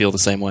feel the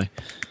same way.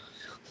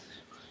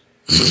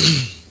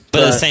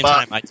 But at the same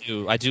time,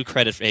 I do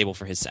credit Abel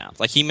for his sound.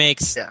 Like, he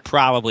makes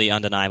probably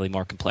undeniably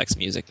more complex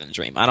music than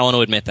Dream. I don't want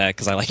to admit that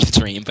because I like the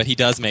Dream, but he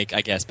does make, I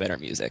guess, better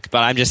music.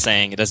 But I'm just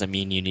saying it doesn't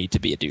mean you need to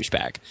be a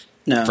douchebag.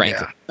 No,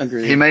 frankly.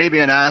 Agreed. He may be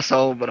an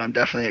asshole, but I'm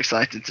definitely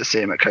excited to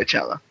see him at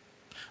Coachella.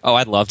 Oh,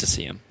 I'd love to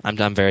see him. I'm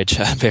very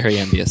very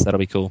envious. That'll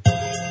be cool.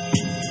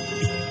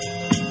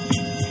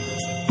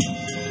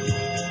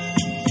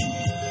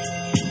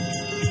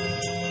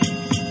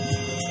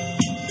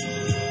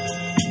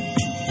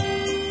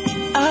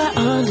 I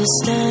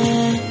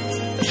understand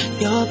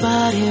your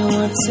body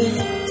wants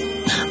it.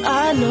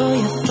 I know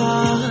your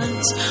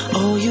thoughts.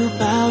 Oh, you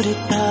bout it.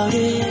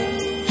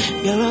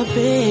 You're a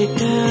big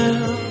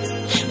girl,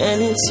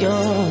 and it's your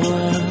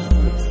world.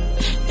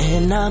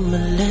 And I'ma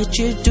let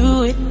you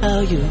do it how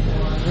you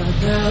wanna,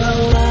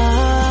 girl.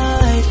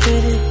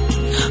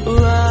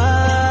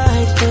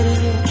 Right with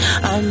it.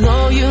 I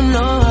know you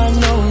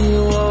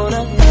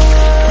wanna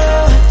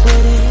ride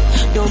with it.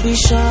 Don't be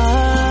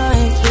shy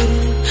with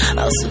it.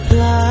 I'll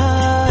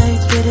supply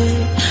with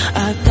it.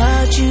 I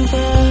got you,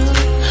 girl.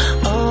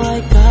 Oh, I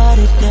got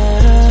it,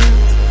 girl.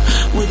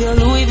 With your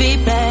Louis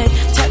V bag,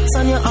 tats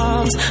on your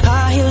arms,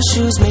 high heel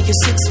shoes make you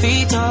 6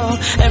 feet tall.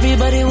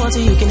 Everybody wants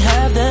it, you can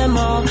have them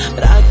all,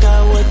 but I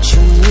got what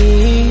you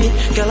need.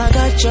 Girl, I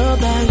got your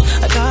back,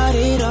 I got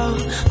it all.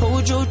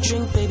 Hold your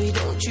drink, baby,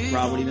 don't you?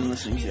 Rob, what have you been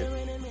listening to?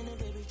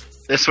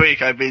 This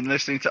week I've been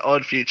listening to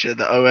Odd Future,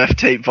 the OF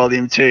Tape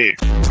Volume 2.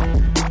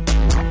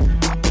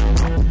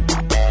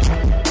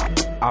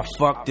 I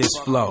fuck this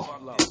flow.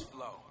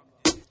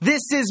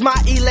 This is my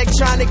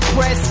electronic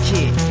press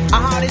kit.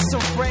 It's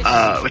some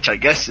fresh which I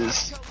guess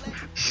is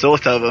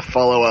sort of a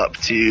follow-up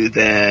to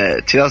their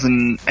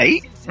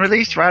 2008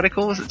 release,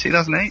 Radical. Was it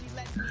 2008?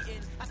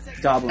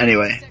 Goblin.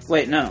 Anyway.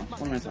 Wait, no.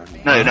 What am I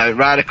talking about? No,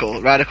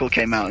 Radical. Radical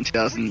came out in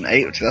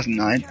 2008 or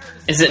 2009.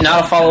 Is it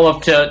not a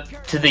follow-up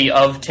to the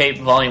Of Tape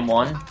Volume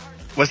 1?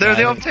 Was there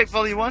the Of Tape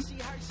Volume 1?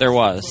 There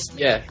was.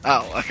 Yeah.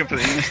 Oh, I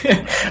completely missed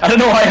it. I don't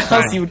know why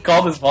else you would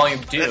call this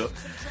Volume 2.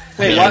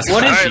 Wait, Yeah.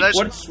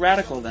 what's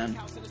Radical then?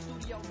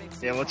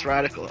 Yeah, what's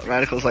Radical?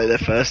 Radical's like their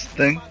first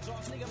thing.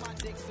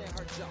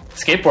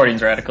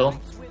 Skateboarding's radical.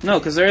 No,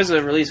 because there is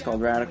a release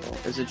called Radical.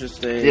 Is it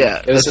just a...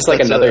 Yeah. It was just like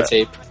that's another a-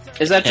 tape.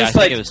 Is that Yeah, I just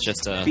think like it was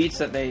just a. beats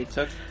that they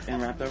took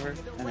and rapped over?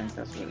 I think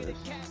that's what it is.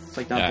 It's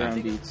like not Yeah. their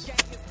own beats.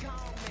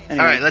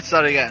 Anyway, Alright, let's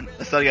start again.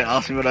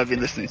 Ask me what I've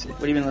been listening to. what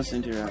have you been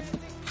listening to, Rob?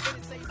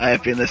 I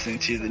have been listening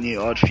to the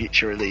new Odd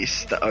Future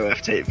release, the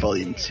OF Tape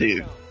Volume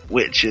 2,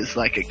 which is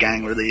like a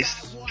gang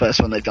release. First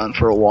one they've done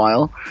for a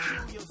while.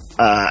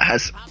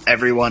 Has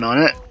everyone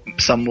on it,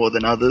 some more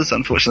than others,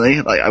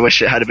 unfortunately. Like, I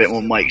wish it had a bit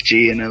more Mike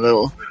G and a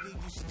little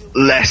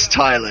less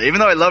Tyler. Even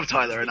though I love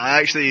Tyler, and I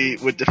actually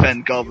would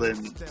defend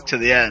Goblin to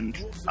the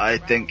end, I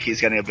think he's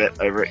getting a bit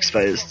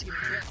overexposed.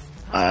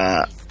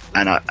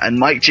 And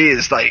Mike G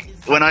is like,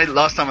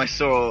 last time I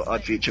saw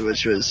Odd Future,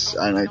 which was,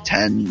 I don't know,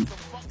 10,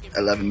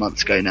 11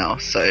 months ago now,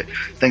 so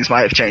things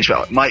might have changed,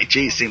 but Mike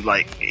G seemed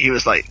like he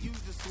was like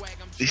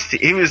the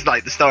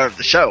star of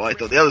the show. I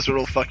thought the others were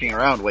all fucking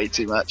around way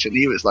too much, and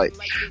he was like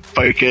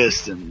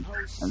focused and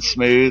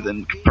smooth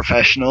and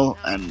professional,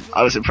 and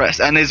I was impressed.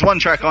 And there's one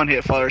track on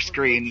here, Forest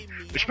Green,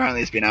 which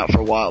apparently has been out for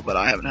a while, but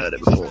I haven't heard it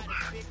before.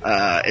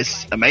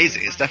 It's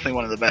amazing. It's definitely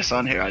one of the best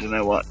on here. I don't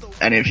know what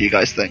any of you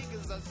guys think.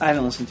 I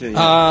haven't listened to it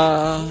yet.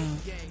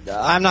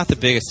 I'm not the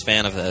biggest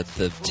fan of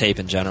the tape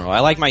in general. I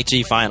like Mike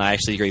G fine. I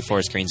actually agree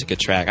Forest Green's a good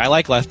track. I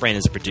like Left Brain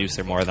as a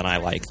producer more than I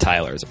like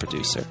Tyler as a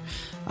producer.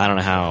 I don't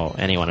know how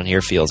anyone in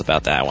here feels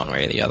about that one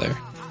way or the other.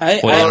 I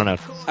don't know.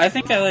 I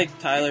think I like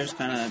Tyler's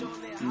kind of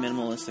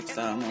minimalistic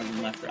style more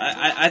than Left Brain.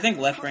 I think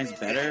Left Brain's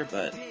better,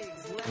 but...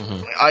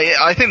 Mm-hmm.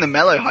 I think the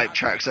mellow hype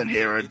tracks on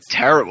here are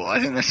terrible. I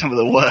think they're some of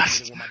the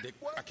worst.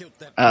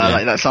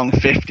 Like that song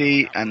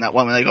 50 and that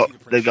one where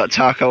they've got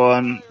Taco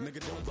on.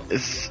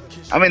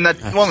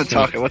 That one with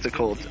Taco, what's it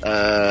called?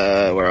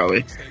 Where are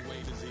we?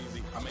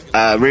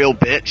 Real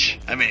Bitch.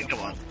 I mean, come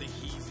on.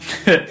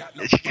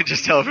 You can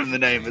just tell from the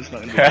name it's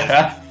not gonna be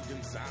good.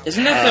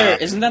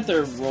 Isn't that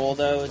their role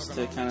though? Is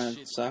to kind of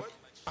suck?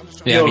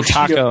 Yeah, I mean,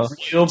 Taco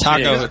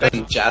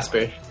And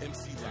Jasper.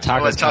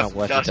 Taco's kind of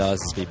what he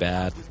does is be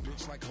bad.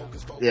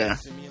 Yeah.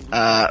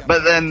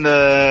 But then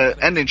the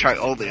ending track,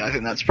 Oldie, I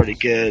think that's pretty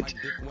good.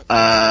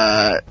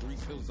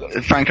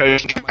 Frank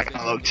Ocean's track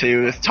Analog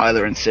 2 with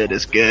Tyler and Sid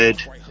is good.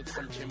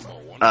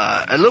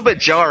 A little bit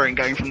jarring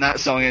going from that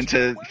song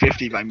into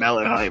 50 by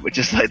Mellow Hype, which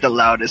is like the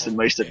loudest and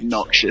most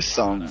obnoxious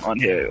song on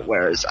here,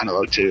 whereas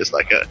Analog 2 is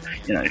like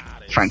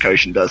Frank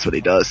Ocean does what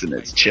he does and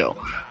it's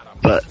chill.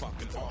 But,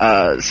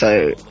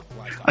 so,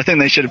 I think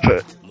they should have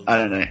put,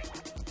 I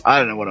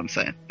don't know what I'm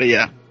saying, but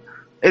yeah.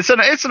 It's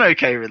an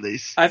okay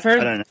release. I've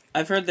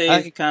heard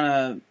they've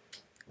kind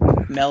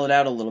of mellowed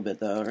out a little bit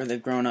though, or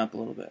they've grown up a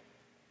little bit.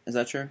 Is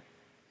that true?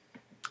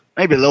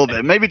 Maybe a little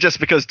bit. Maybe just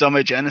because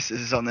Domo Genesis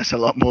is on this a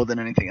lot more than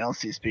anything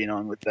else he's been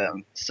on with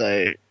them.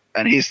 So,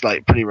 and he's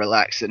like pretty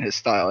relaxed in his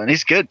style, and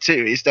he's good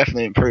too. He's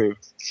definitely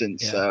improved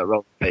since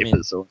Roll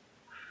Papers.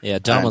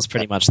 Domo's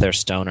pretty much their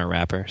stoner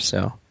rapper.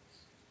 So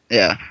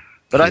yeah,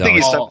 but I think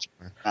he's so much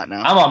that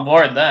now. I'm on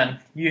board then.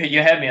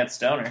 You had me at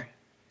stoner.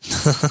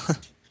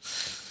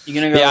 You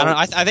gonna go? Yeah,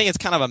 I think it's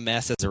kind of a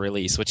mess as a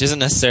release, which isn't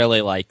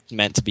necessarily like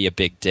meant to be a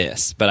big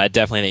diss, but I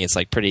definitely think it's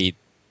like pretty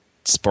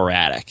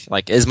sporadic.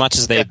 Like as much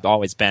as they've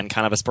always been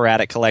kind of a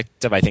sporadic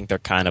collective, I think they're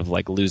kind of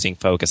like losing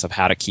focus of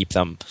how to keep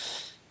them.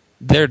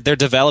 They're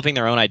developing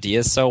their own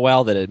ideas so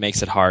well that it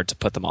makes it hard to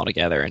put them all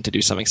together and to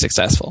do something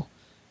successful.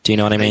 Do you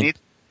know what I mean?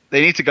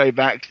 They need to go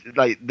back.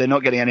 Like they're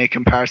not getting any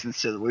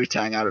comparisons to the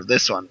Wu-Tang out of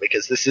this one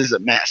because this is a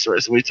mess.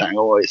 Whereas Wu-Tang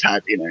always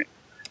had,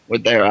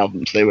 with their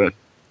albums, they were.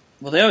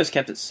 Well, they always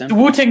kept it simple.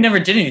 Wu-Tang never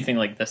did anything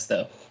like this,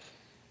 though.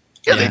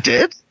 Yeah, they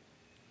did.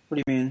 What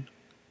do you mean?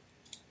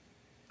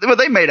 Well,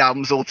 they made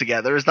albums all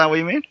together. Is that what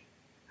you mean?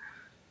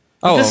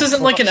 Oh, this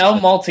isn't like an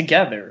album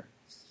altogether.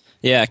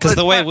 Yeah, because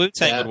the way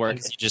Wu-Tang would work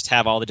is you just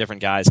have all the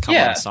different guys come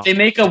on a song. They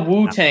make a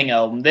Wu-Tang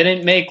album. They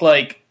didn't make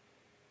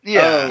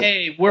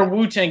hey, we're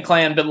Wu-Tang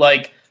Clan, but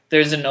like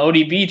there's an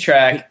ODB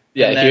track.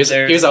 Yeah,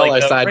 here's all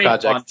our side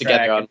projects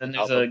together on the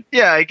album.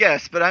 Yeah, I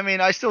guess, but I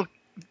mean, I still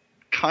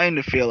kind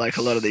of feel like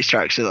a lot of these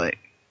tracks are like.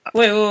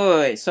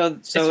 Wait. So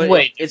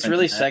it's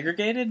really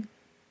segregated?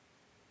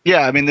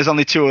 Yeah, I mean, there's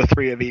only 2 or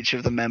 3 of each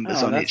of the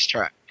members on each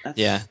track.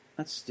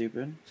 That's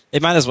stupid.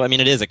 It might as well. I mean,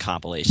 it is a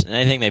compilation.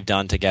 Anything they've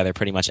done together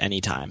pretty much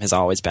any time has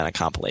always been a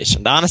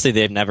compilation. But honestly,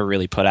 they've never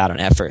really put out an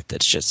effort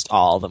that's just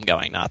all of them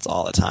going nuts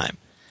all the time.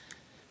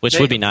 Which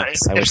would be nice.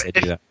 I wish they'd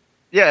do that.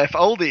 Yeah, if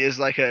Oldie is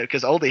like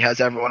because Oldie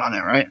has everyone on it,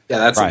 right?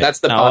 Yeah, that's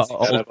the posse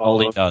cut.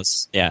 Oldie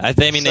does. Yeah,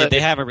 they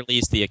haven't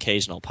released the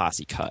occasional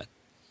posse cut.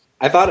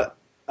 I thought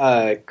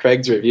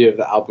Craig's review of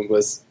the album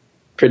was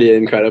pretty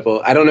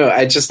incredible. I don't know.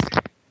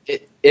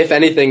 If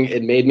anything,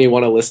 it made me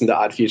want to listen to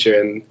Odd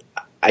Future, and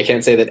I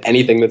can't say that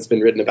anything that's been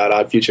written about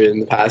Odd Future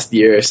in the past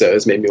year or so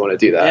has made me want to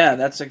do that. Yeah,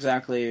 that's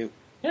exactly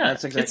what I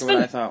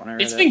thought when I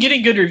read it. It's been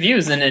getting good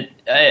reviews, and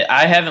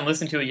I haven't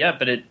listened to it yet,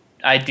 but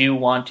I do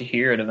want to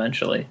hear it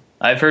eventually.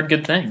 I've heard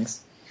good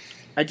things.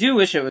 I do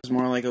wish it was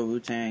more like a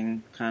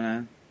Wu-Tang kind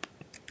of,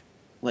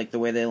 like the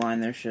way they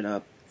line their shit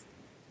up,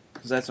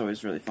 because that's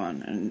always really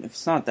fun. And if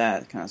it's not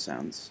that, it kind of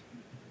sounds,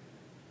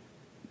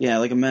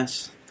 like a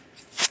mess.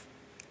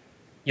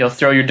 You'll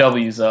throw your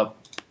W's up.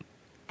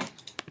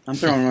 I'm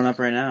throwing one up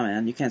right now,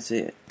 man. You can't see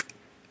it.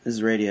 This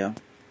is radio.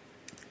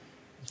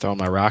 Throwing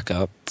my rock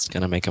up. It's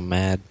gonna make them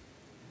mad.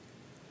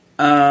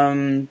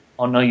 Oh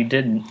no, you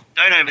didn't.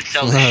 Don't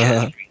oversell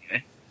the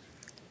shit.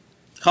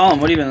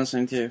 Colin, what have you been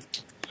listening to?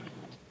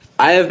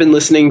 I have been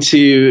listening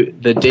to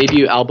the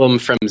debut album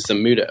from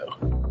Zamudo.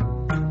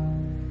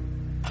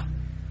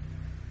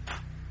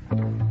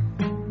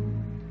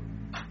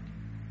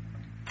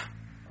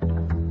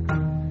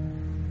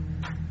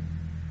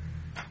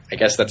 I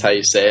guess that's how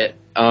you say it.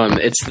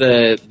 It's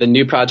the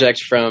new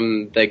project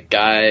from the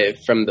guy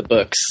from the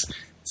books,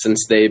 since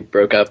they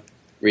broke up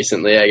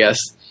recently, I guess.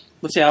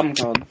 What's the album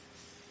called?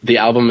 The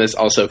album is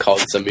also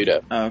called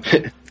Zamudo. Oh,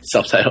 okay.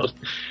 Self-titled.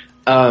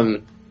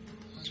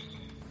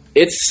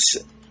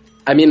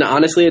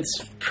 Honestly,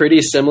 it's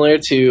pretty similar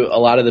to a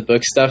lot of the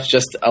book stuff,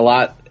 just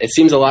it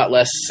seems a lot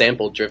less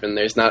sample-driven.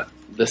 There's not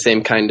the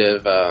same kind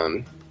of,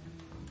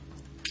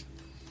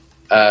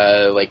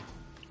 like,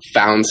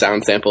 found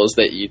sound samples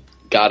that you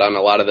got on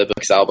a lot of the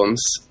books albums,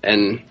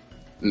 and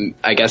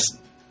I guess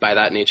by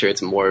that nature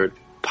it's more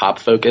pop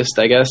focused,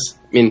 I guess.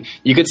 I mean,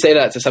 you could say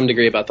that to some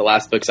degree about the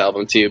last books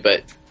album too,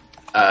 but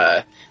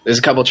there's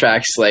a couple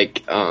tracks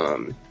like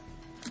the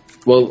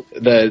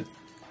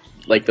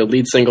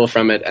lead single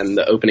from it and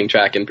the opening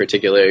track in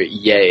particular,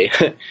 Yay,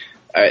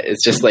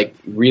 it's just like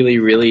really,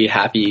 really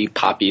happy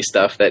poppy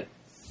stuff that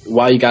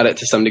while you got it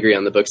to some degree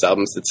on the books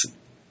albums, it's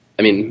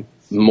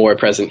more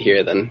present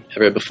here than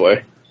ever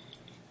before.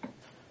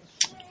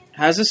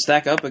 How does this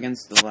stack up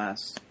against the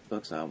last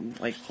books album,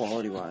 like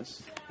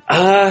quality-wise?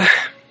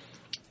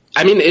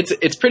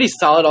 It's pretty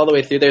solid all the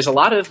way through. There's a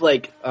lot of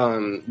like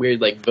weird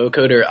like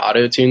vocoder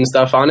auto-tune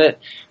stuff on it,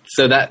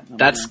 so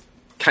that's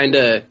kind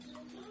of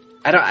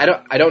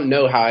I don't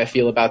know how I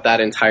feel about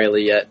that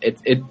entirely yet.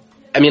 It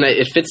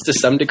fits to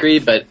some degree,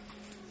 but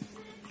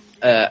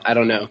I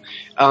don't know.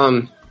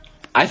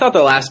 I thought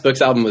the last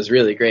books album was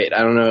really great.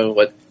 I don't know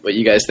what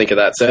you guys think of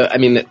that. So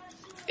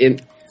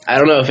I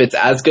don't know if it's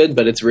as good,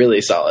 but it's really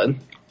solid.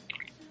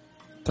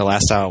 The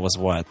last album was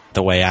what?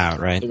 The Way Out,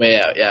 right? The Way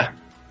Out, yeah.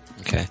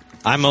 Okay.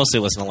 I mostly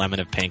listen to Lemon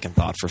of Pink and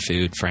Thought for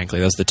Food, frankly.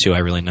 Those are the two I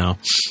really know.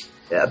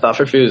 Yeah, Thought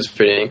for Food is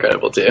pretty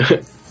incredible, too.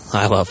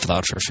 I love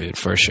Thought for Food,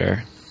 for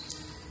sure.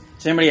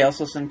 Does anybody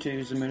else listen to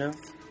Zamudo?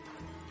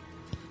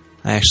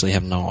 I actually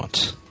have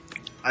not.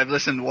 I've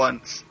listened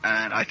once,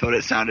 and I thought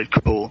it sounded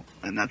cool,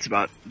 and that's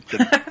about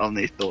the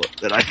only thought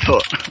that I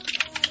thought.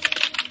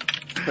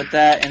 Put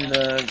that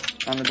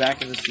on the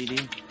back of the CD.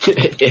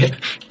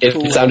 It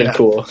cool. Sounded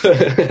cool.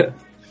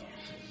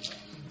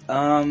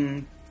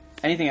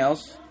 Anything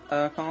else,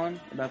 Colin,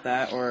 about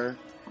that, or?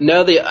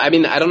 No, I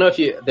don't know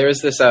if there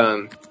was this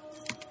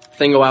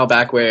thing a while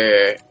back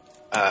where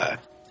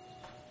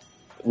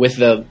with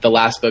the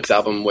last books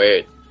album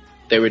where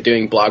they were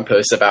doing blog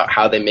posts about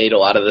how they made a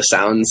lot of the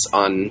sounds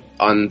on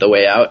the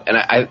Way Out, and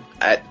I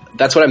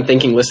that's what I'm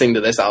thinking listening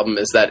to this album,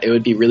 is that it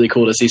would be really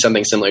cool to see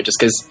something similar, just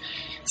because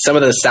some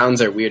of the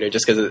sounds are weirder,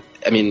 just because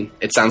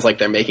it sounds like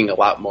they're making a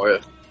lot more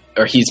of,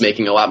 or he's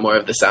making a lot more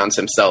of the sounds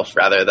himself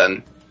rather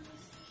than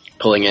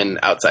pulling in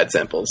outside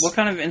samples. What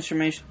kind of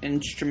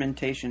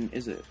instrumentation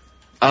is it?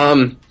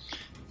 On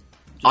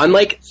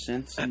like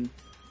synths and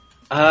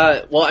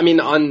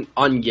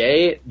on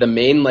Yay, the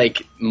main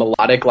like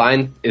melodic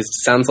line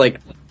sounds like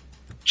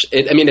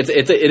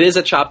it is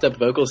a chopped up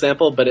vocal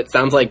sample, but it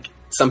sounds like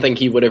something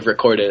he would have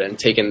recorded and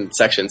taken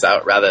sections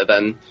out rather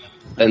than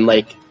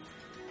like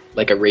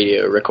a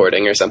radio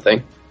recording or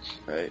something.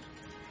 Right.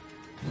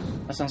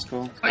 That sounds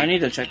cool. I need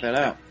to check that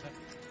out.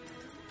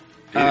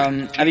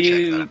 Have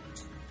you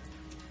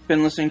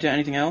been listening to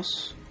anything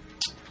else?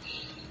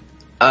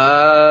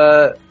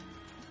 Can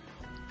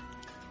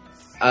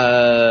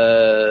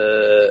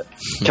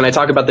I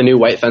talk about the new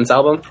White Fence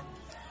album?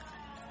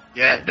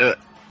 Yeah, do it.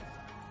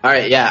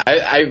 Alright, yeah.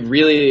 I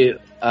really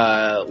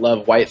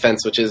love White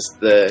Fence, which is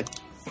the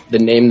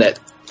name that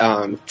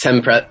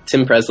Tim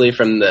Presley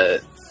from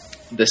the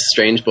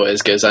Strange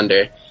Boys goes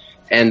under.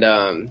 And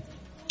I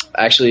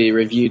actually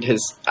reviewed his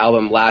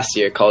album last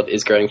year called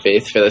Is Growing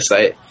Faith for the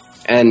site.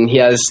 And he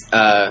has...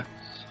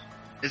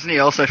 Isn't he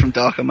also from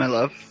Darker My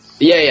Love?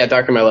 Yeah,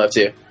 Darker My Love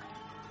too.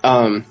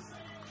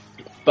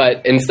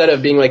 But instead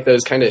of being like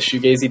those kind of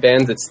shoegazy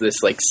bands, it's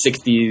this like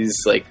 60s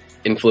like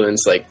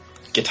influence, like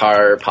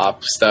guitar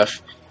pop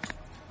stuff,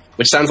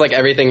 which sounds like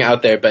everything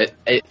out there. But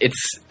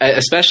it's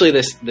especially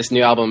this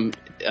new album,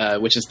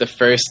 which is the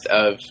first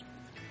of,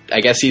 I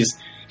guess he's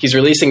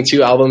releasing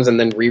 2 albums and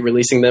then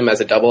re-releasing them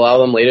as a double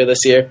album later this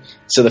year.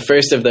 So the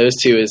first of those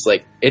 2 is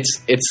like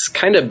it's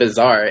kind of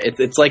bizarre.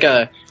 It's like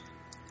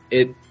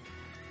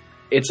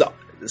it's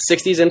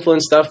 '60s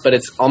influenced stuff, but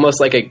it's almost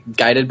like a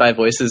guided by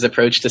voices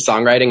approach to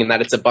songwriting, in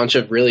that it's a bunch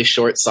of really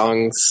short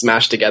songs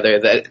smashed together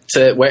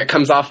where it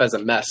comes off as a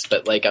mess,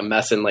 but like a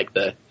mess in like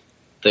the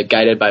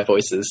guided by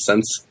voices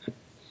sense.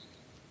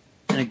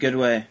 In a good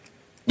way.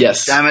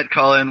 Yes. Damn it,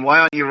 Colin! Why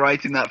aren't you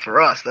writing that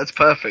for us? That's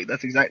perfect.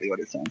 That's exactly what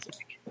it sounds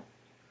like.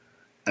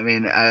 I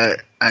mean,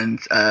 and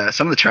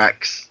some of the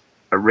tracks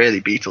are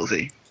really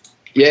Beatlesy.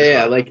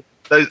 Yeah, like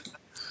those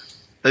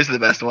are the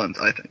best ones,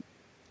 I think.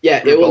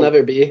 Yeah, It Will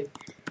Never Be.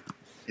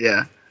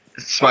 Yeah.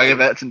 Swagger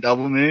Vets and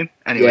Double Moon.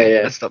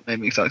 Anyway, let's stop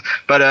naming songs.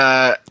 But,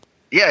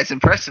 yeah, it's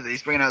impressive that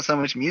he's bringing out so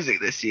much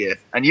music this year.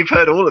 And you've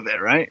heard all of it,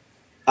 right?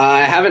 I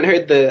haven't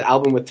heard the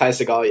album with Ty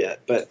Segall yet,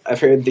 but I've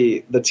heard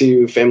the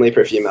two Family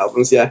Perfume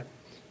albums, yeah.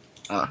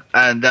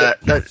 And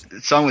that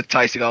song with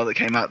Ty Segall that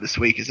came out this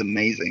week is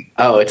amazing.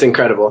 Oh, it's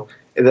incredible.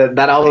 That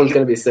album's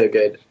going to be so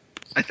good.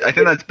 I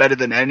think that's better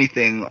than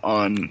anything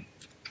on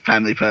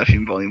Family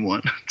Perfume Volume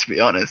 1, to be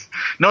honest.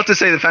 Not to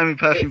say the Family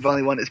Perfume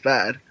Volume 1 is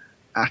bad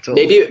at all.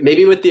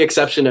 Maybe with the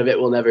exception of It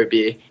Will Never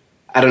Be.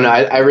 I don't know.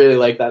 I really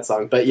like that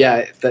song. But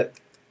yeah,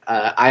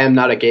 I Am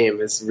Not a Game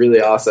is really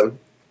awesome.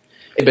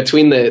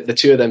 Between the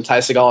two of them, Ty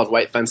Segall and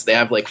White Fence, they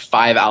have like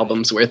 5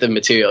 albums worth of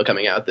material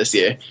coming out this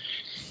year.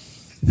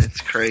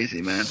 It's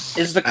crazy, man.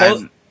 Is the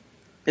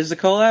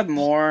collab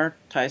more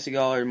Ty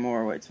Segall or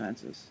more White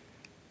Fences?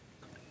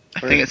 I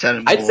think it's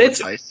added more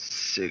Ty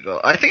Segall.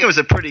 I think it was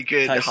a pretty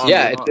good half.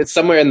 Yeah, it's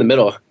somewhere in the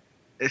middle.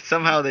 It's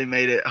somehow they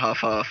made it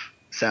half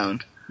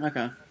sound.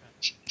 Okay.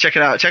 Check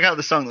it out. Check out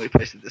the song that we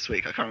posted this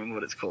week. I can't remember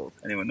what it's called.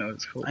 Anyone know what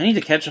it's called? I need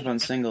to catch up on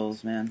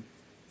singles, man.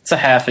 It's a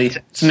halfie.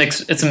 It's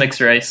a mixed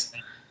race.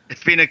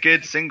 It's been a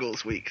good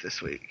singles week this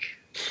week.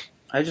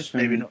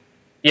 Maybe not.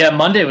 Yeah,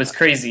 Monday was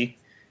crazy.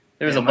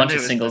 There was a bunch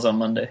of singles on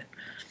Monday.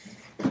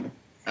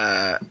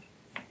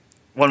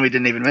 One we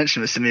didn't even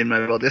mention was Simeon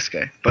Mobile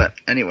Disco. But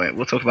anyway,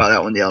 we'll talk about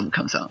that when the album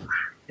comes out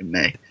in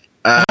May.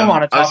 I don't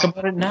want to talk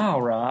about it now,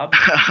 Rob.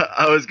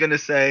 I was going to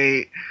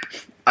say,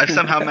 I've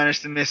somehow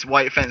managed to miss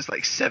White Fence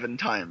like 7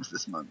 times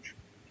this month.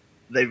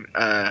 They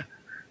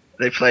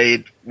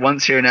played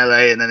once here in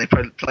LA, and then they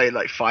played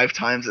like 5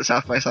 times at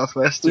South by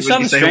Southwest. We saw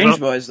the Strange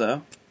Boys,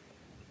 though.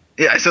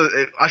 Yeah, so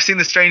I've seen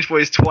the Strange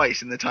Boys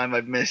twice in the time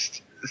I've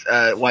missed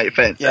White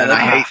Fence, and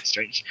I hate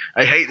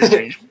the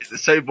Strange Boys. They're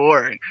so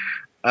boring.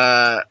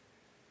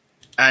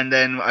 And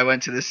then I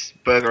went to this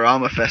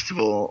Burgerama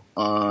festival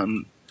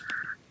on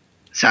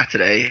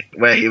Saturday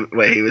where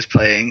he was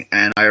playing,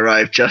 and I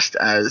arrived just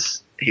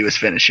as he was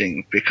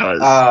finishing because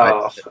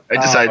I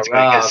decided to go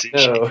and get sushi.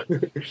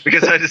 No.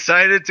 Because I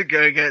decided to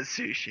go and get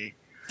sushi.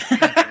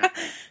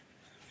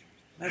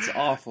 That's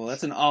awful.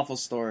 That's an awful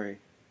story.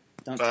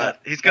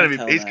 He's got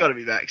to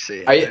be back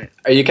soon.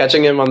 Are you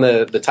catching him on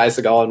the Ty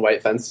Segall and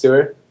White Fence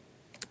tour?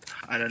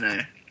 I don't know.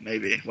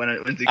 Maybe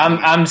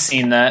I'm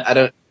seeing that. I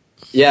don't.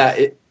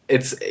 Yeah,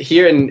 it's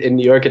here in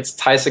New York. It's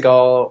Ty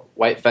Segall,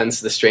 White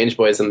Fence, the Strange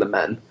Boys, and the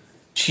Men.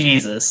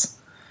 Jesus.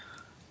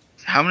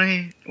 How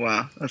many?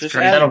 Wow, that's crazy.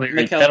 That'll be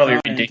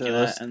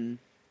ridiculous.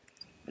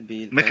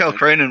 Mikhail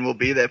Cronin will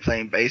be there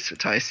playing bass for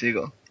Ty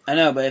Segall. I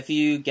know, but if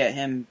you get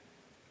him,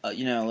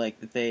 like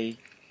that they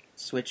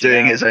switch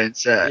doing his own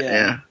set,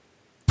 yeah.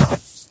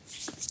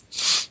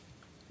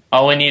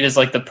 All we need is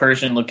like the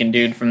Persian-looking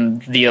dude from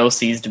the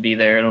OCs to be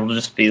there, and it'll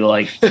just be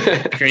like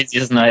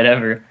craziest night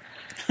ever.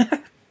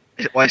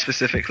 Why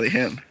specifically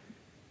him?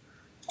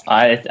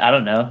 I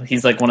don't know.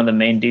 He's like one of the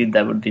main dude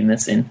that would be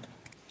missing.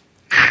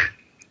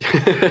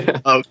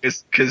 Oh,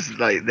 because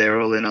like they're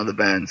all in other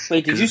bands.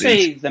 Wait, did you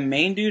say the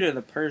main dude or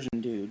the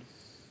Persian dude?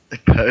 The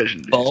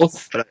Persian dude.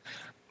 Both. But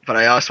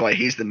I asked why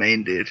he's the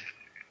main dude.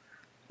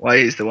 Why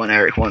he's the one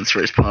Eric wants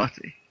for his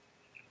party.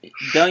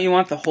 Don't you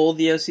want the whole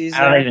DOCs?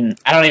 I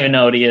don't even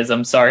know what he is.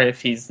 I'm sorry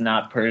if he's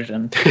not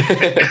Persian.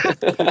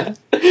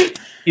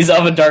 He's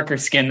of a darker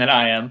skin than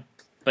I am,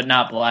 but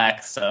not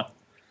black. So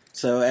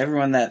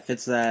everyone that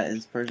fits that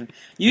is Persian.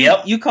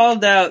 You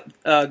called out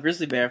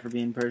Grizzly Bear for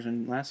being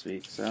Persian last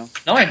week. So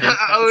no, I didn't.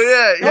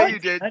 Yeah, you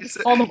did. I just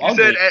called him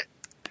ugly.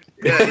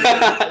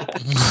 Yeah.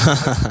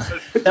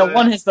 That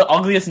one has the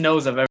ugliest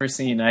nose I've ever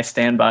seen. I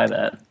stand by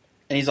that.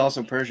 And he's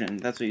also Persian.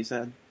 That's what you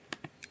said.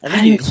 I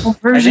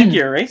think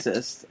you're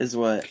racist, is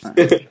what I'm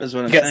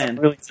saying. I'm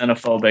really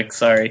xenophobic.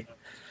 Sorry.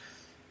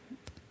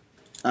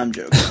 I'm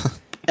joking.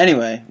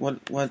 Anyway,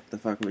 what the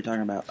fuck are we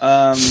talking about?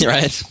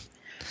 Right.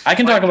 I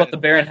can talk about the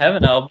Bear in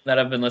Heaven album that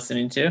I've been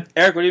listening to.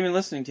 Eric, what have you been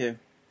listening to?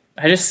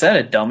 I just said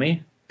it,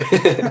 dummy.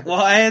 Well,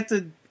 I had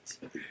to.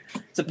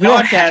 It's a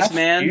podcast,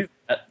 man.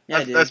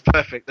 That's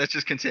perfect. Let's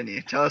just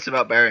continue. Tell us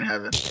about Bear in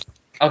Heaven.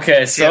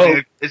 Okay, is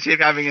he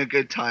having a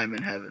good time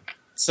in heaven?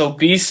 So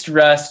Beast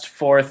Rest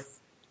 4th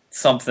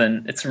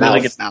something. It's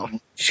really good. You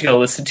should go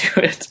listen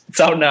to it. It's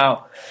out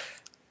now.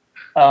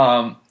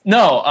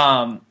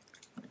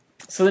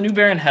 So the new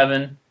Bear in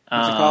Heaven.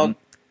 What's it called?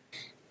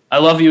 I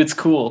Love You, It's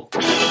Cool.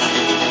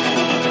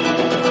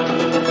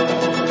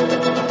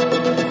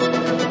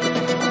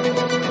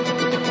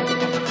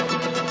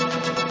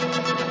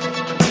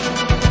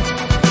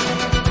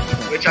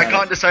 which I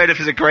can't decide if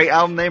it's a great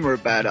album name or a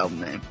bad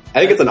album name. I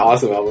think it's an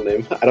awesome album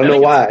name. I don't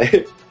know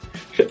why.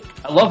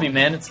 I love you,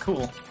 man. It's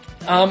cool.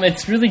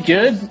 It's really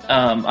good.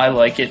 I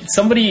like it.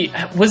 Somebody,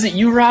 was it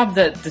you, Rob,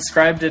 that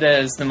described it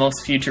as the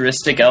most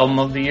futuristic album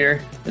of the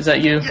year? Is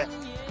that you?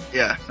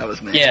 Yeah, that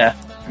was me. Yeah.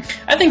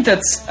 I think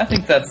that's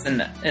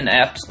an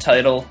apt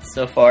title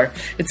so far.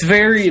 It's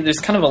there's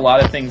kind of a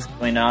lot of things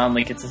going on.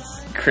 Like, it's a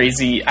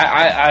crazy,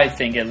 I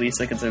think at least,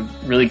 like, it's a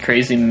really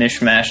crazy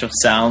mishmash of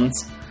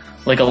sounds.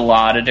 Like, a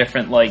lot of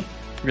different, like,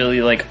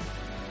 really, like,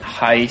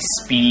 high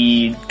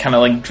speed, kind of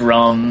like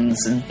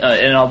drums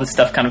and all this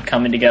stuff kind of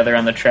coming together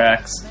on the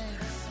tracks.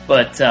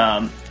 But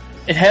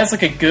it has,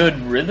 like, a good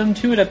rhythm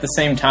to it at the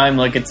same time.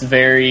 Like, it's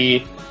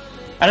very,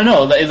 I don't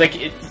know, like,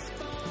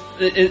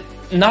 it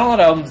not a lot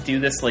of albums do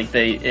this. Like,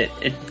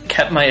 it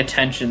kept my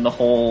attention the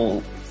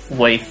whole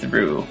way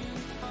through.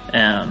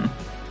 And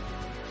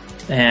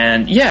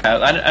yeah,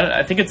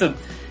 I think it's I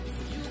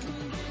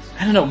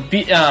don't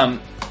know,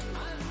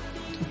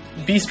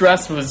 Beast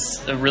Rest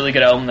was a really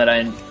good album that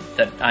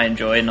I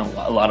enjoyed, and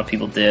a lot of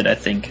people did. I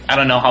think, I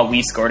don't know how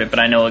we scored it, but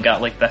I know it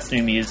got, like, best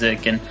new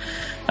music, and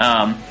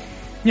I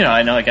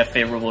know it got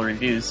favorable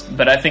reviews.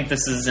 But I think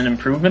this is an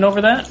improvement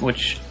over that,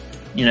 which,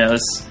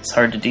 is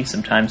hard to do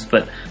sometimes.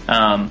 But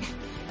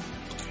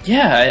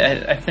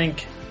yeah, I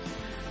think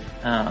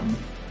I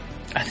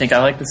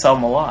like this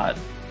album a lot.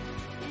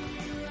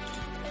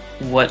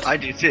 What I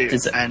do too.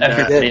 Does and,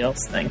 everybody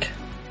else think?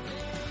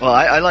 Well,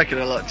 I like it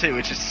a lot too,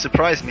 which has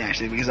surprised me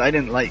actually, because I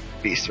didn't like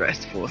Beast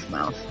Rest Fourth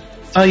Mouth.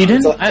 Oh, you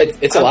didn't?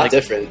 It's a lot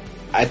different.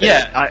 I think.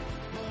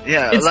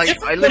 Yeah, it's like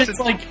different, I listened.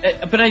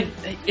 but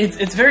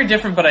it's very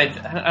different. But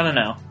I don't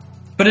know,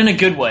 but in a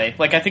good way.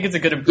 Like, I think it's a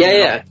good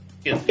improvement.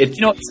 Yeah.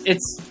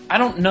 It's I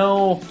don't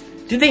know.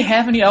 Did they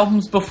have any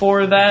albums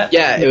before that?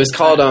 Yeah, it was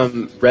called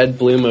Red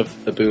Bloom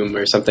of the Boom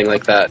or something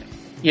like that.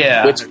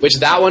 Yeah, which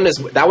that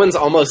one's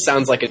almost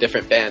sounds like a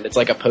different band. It's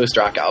like a post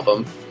rock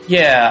album.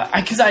 Yeah,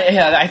 I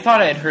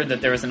thought I had heard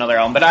that there was another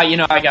album, but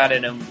I got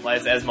it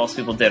as most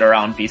people did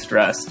around Beast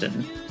Rest,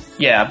 and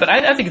yeah, but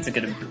I think it's a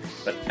good improvement.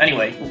 But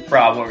anyway,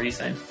 Rob, what were you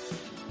saying?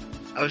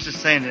 I was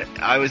just saying that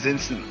I was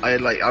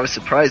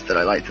surprised that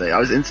I liked it. I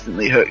was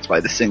instantly hooked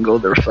by the single,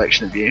 "The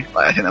Reflection of You."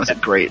 Like, I think that was a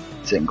great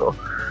single.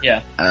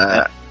 Yeah.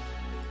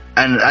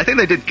 And I think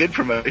they did good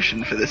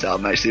promotion for this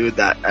album, actually, with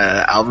that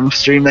album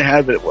stream they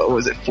had, but what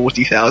was it,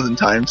 40,000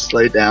 times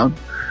slowed down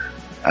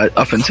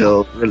up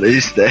until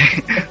release day.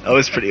 That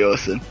was pretty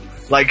awesome.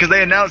 Like, because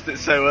they announced it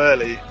so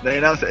early. They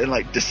announced it in,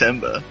 like,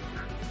 December.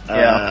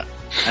 And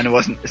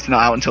it's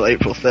not out until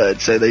April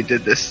 3rd, so they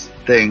did this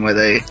thing where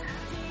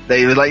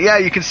they were like, yeah,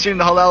 you can stream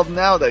the whole album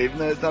now, though, even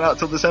though it's not out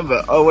till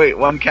December. Oh, wait,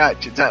 one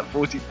catch. It's at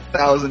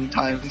 40,000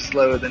 times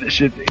slower than it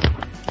should be.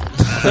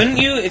 Couldn't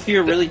you, if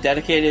you're really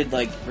dedicated,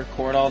 like,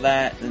 record all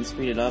that and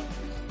speed it up?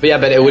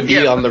 But it would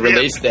be on the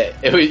release day.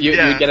 You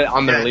get it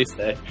on the release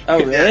day.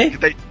 Oh, really?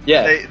 They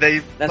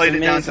That's slowed it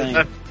down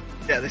amazing.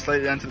 they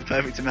slowed it down to the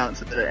perfect amount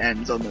so that it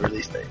ends on the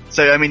release date.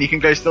 So, I mean, you can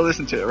go still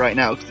listen to it right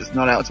now, because it's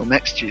not out until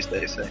next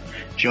Tuesday. So,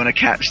 if you want to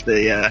catch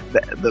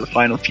the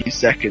final few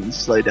seconds,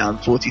 slow down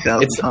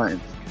 40,000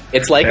 times.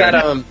 It's like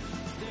that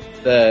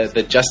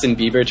the Justin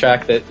Bieber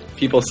track that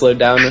people slowed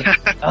down.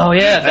 Oh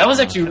yeah, that was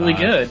actually really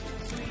good.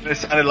 It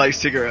sounded like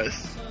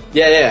cigarettes.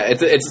 Yeah,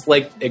 it's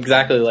like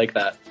exactly like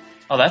that.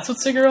 Oh, that's what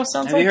Cigarette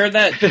sounds Have like? you heard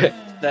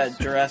that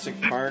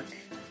Jurassic Park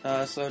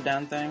slowed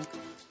down thing?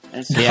 I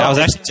was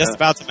actually just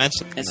about to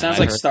mention. It sounds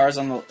like Stars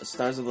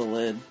of the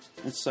Lid.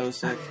 It's so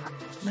sick.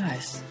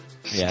 Nice.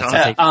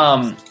 Yeah.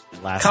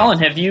 Colin,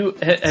 have you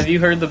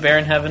heard the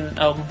Barren Heaven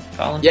album,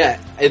 Colin?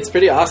 Yeah, it's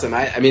pretty awesome.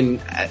 I mean,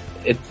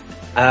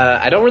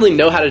 I don't really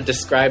know how to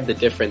describe the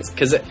difference,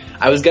 because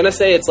I was gonna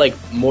say it's like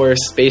more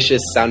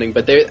spacious sounding,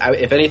 but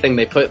if anything,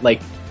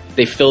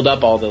 they filled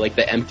up all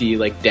the empty,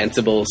 like,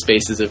 danceable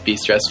spaces of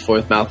Beast Rest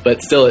Fourth Mouth,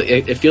 but still,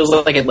 it feels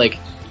like it, like,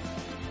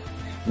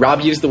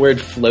 Rob used the word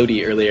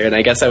floaty earlier, and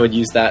I guess I would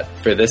use that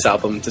for this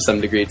album to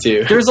some degree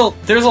too. There's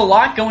a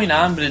lot going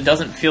on, but it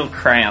doesn't feel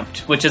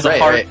cramped, which is a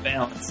hard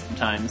balance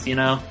sometimes,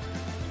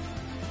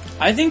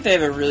 I think they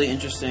have a really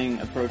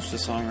interesting approach to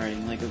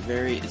songwriting. Like,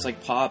 it's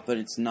like pop, but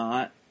it's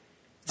not.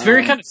 It's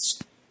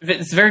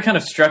very kind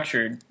of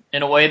structured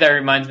in a way that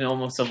reminds me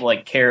almost of,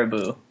 like,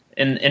 Caribou,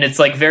 and it's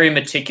like very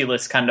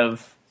meticulous kind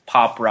of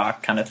pop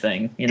rock kind of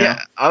thing, Yeah,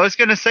 I was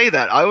going to say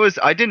that.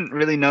 I didn't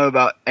really know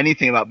about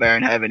anything about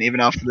Barren Heaven, even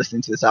after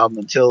listening to this album,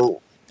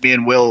 until me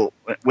and Will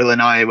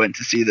and I went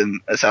to see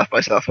them at South by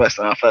Southwest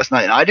on our first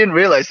night. And I didn't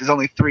realize there's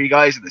only 3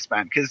 guys in this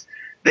band, because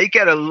they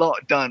get a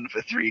lot done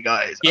for 3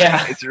 guys.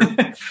 Yeah.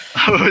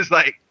 I was,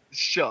 like,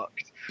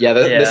 shocked. Yeah,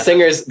 the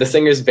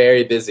singer's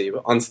very busy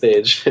on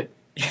stage.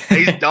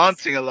 He's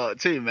dancing a lot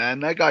too,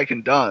 man. That guy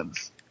can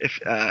dance. If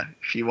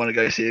you want to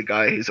go see a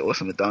guy who's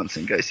awesome at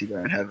dancing, go see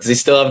Barren Heaven. Does he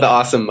still have the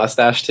awesome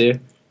mustache too?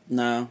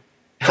 No.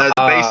 The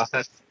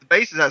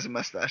bassist has a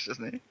mustache,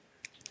 doesn't he?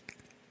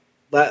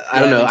 I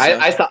don't know.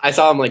 I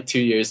saw him like 2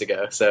 years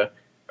ago,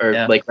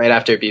 like right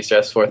after Beast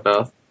Rest Fourth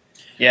Mouth.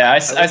 Yeah, I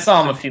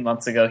saw him a few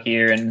months ago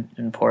here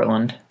in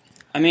Portland.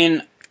 I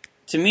mean,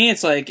 to me,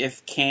 it's like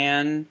if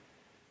Can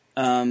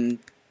became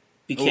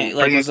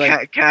Bring was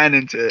like Can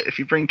into if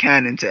you bring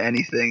Can into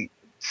anything,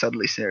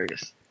 suddenly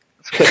serious.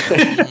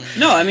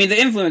 no, I mean the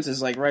influence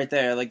is like right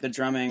there, like the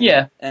drumming,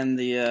 and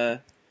the.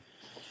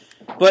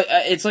 But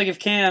it's like if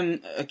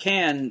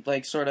Can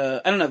like sort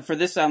of I don't know for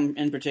this album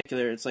in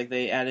particular, it's like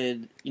they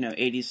added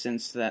 80s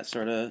synths to that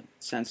sort of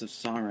sense of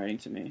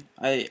songwriting to me.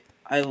 I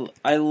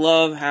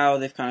love how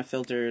they've kind of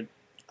filtered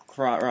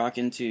krautrock rock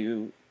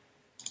into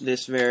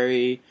this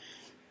very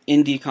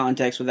indie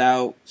context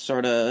without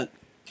sort of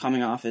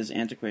coming off as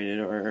antiquated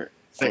or.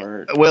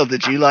 Will,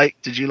 did you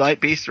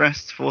like Beast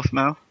Rest Fourth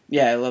Mouth?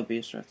 Yeah, I love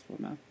Beast Rest Fourth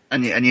Mouth.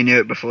 And you knew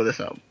it before this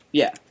album?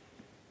 Yeah.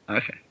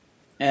 Okay.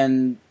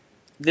 And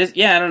this,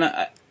 I don't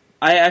know.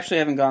 I actually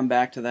haven't gone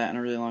back to that in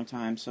a really long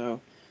time,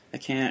 so I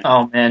can't.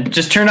 Oh man,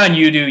 just turn on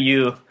You Do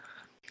You.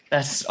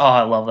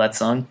 I love that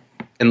song.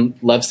 And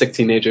Lovesick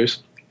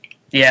Teenagers.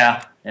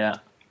 Yeah. I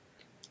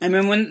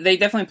mean, when they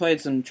definitely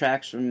played some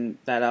tracks from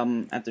that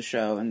album at the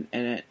show, and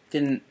it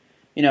didn't,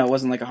 it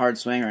wasn't like a hard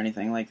swing or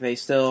anything. Like they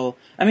still,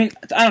 I mean,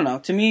 I don't know.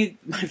 To me,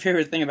 my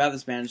favorite thing about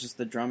this band is just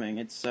the drumming.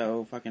 It's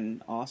so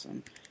fucking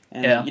awesome,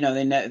 and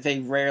they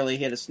rarely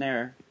hit a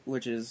snare,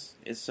 which is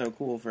so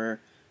cool for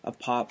a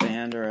pop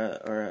band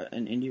or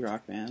an indie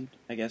rock band,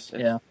 I guess.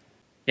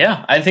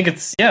 Yeah. I think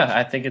it's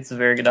a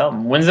very good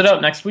album. When's it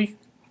out? Next week?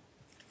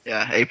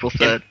 Yeah, April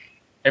 3rd.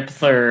 April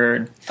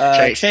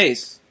 3rd.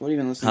 Chase, what have you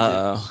been listening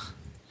to?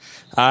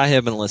 I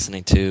have been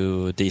listening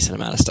to a decent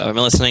amount of stuff. I've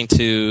been listening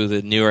to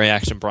the new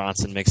Reaction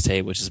Bronson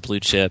mixtape, which is Blue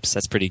Chips.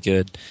 That's pretty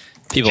good.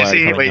 People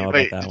already know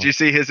about that one. Did you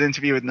see his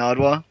interview with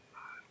Nardwar?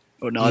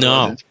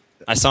 No.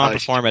 I saw him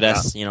perform at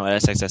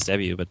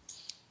SXSW,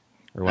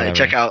 or whatever.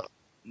 Check out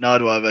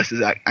Nardwar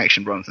versus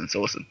Action Bronson. It's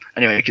awesome.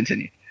 Anyway,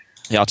 continue.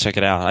 Yeah, I'll check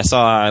it out.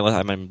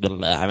 I've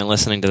been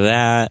listening to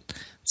that.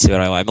 Let's see what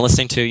I've been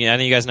listening to. I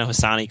know you guys know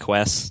Hassani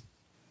Quest.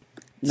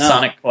 No.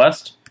 Sonic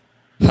Quest?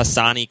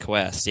 Hassani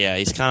Quest, yeah.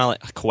 He's kind of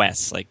like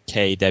Quest, like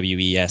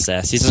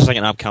Kwess. He's just like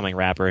an upcoming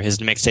rapper. His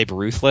mixtape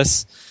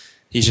Ruthless,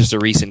 he's just a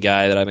recent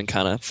guy that I've been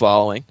kind of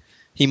following.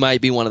 He might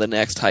be one of the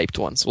next hyped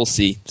ones. We'll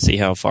see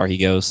how far he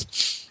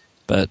goes.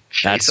 But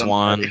that's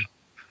one.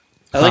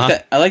 I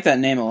like that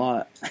name a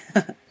lot.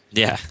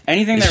 Yeah.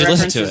 Anything that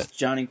references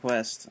Johnny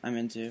Quest, I'm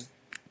into.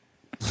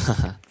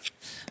 But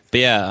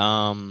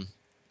yeah,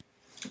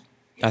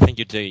 I think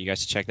you do. You guys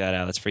should check that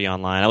out. It's free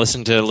online. I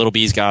listened to Little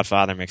B's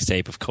Godfather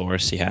mixtape, of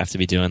course. You have to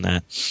be doing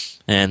that.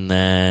 And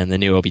then the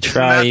new Obi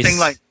Trice. Isn't that thing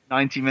like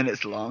 90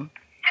 minutes long?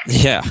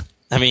 Yeah.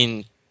 I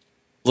mean,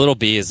 Little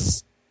B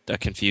is a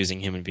confusing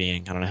human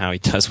being. I don't know how he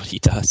does what he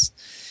does.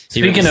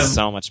 He releases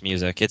so much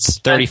music. It's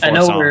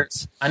 34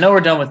 songs. I know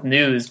we're done with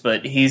news,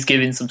 but he's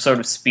giving some sort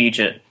of speech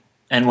at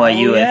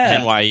NYU. Oh,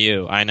 yeah.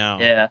 NYU, I know.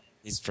 Yeah.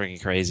 He's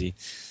freaking crazy.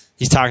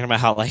 He's talking about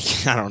how,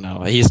 like, I don't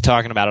know. He's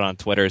talking about it on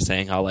Twitter,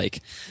 saying how,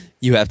 like,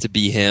 you have to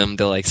be him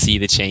to, like, see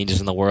the changes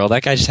in the world.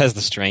 That guy just has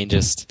the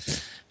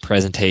strangest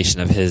presentation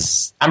of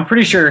his... I'm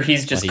pretty sure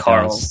he's just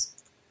Carl's.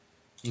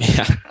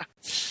 Yeah.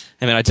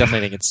 I mean, I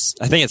definitely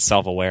think it's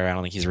self-aware. I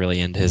don't think he's really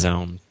into his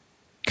own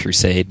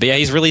crusade. But yeah,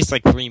 he's released,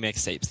 like, 3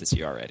 mixtapes this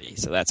year already,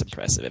 so that's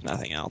impressive, if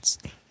nothing else.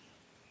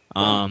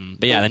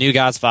 But yeah, the new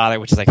Godfather,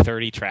 which is, like,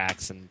 30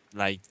 tracks and,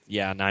 like,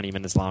 90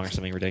 minutes long or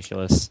something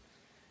ridiculous.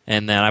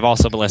 And then I've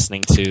also been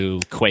listening to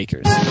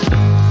Quakers.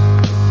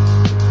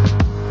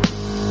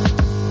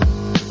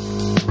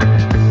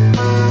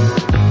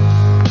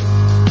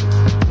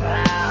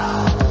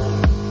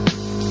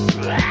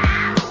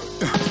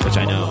 Which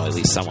I know at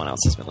least someone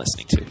else has been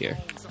listening to here.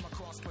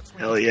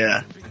 Hell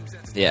yeah.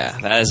 Yeah,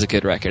 that is a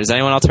good record. Does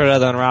anyone else heard of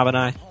that than Rob and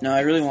I? No,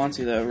 I really want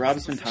to, though.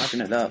 Rob's been talking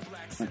it up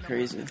like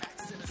crazy.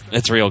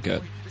 It's real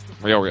good.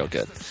 Real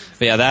good.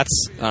 But yeah,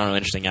 that's, I don't know,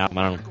 interesting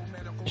album.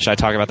 Should I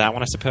talk about that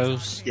one, I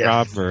suppose, yes.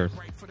 Rob? Or?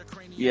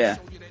 Yeah.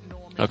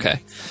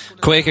 Okay.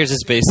 Quakers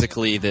is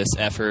basically this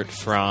effort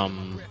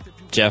from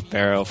Jeff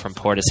Barrow from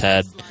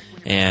Portishead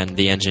and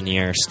the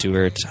engineer,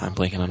 Stuart, I'm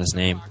blanking on his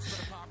name,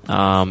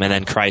 and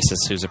then Crisis,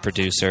 who's a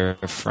producer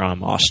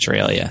from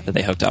Australia that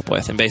they hooked up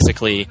with. And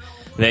basically,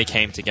 they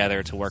came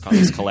together to work on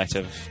this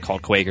collective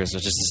called Quakers,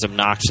 which is this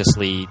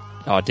obnoxiously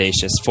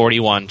audacious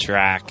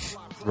 41-track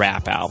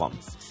rap album.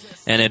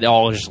 And it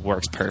all just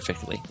works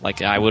perfectly.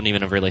 Like, I wouldn't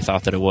even have really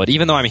thought that it would.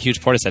 Even though I'm a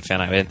huge Portishead fan,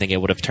 I didn't think it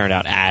would have turned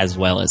out as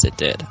well as it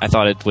did. I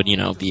thought it would,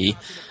 be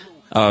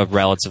a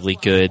relatively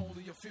good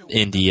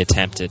indie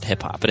attempt at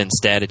hip-hop. But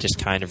instead, it just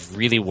kind of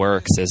really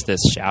works as this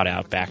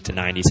shout-out back to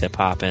 90s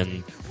hip-hop.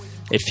 And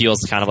it feels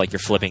kind of like you're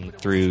flipping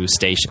through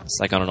stations,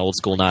 like on an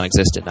old-school,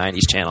 non-existent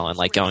 90s channel, and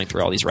like going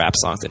through all these rap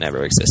songs that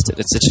never existed.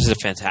 It's just a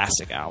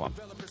fantastic album.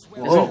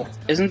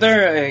 Isn't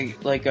there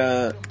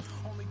a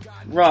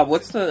Rob,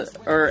 what's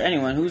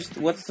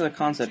the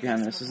concept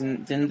behind this?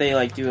 Didn't they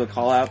like do a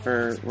call out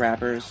for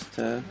rappers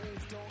to?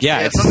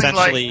 Yeah, it's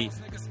essentially.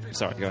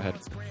 Sorry, go ahead.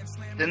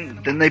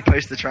 Didn't they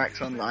post the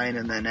tracks online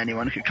and then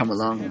anyone could come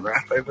along and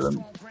rap over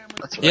them?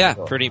 That's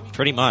what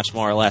pretty much,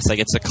 more or less. Like,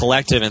 it's a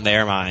collective in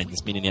their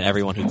minds, meaning that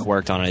everyone who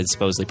worked on it is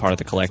supposedly part of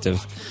the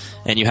collective.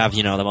 And you have,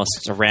 the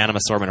most random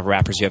assortment of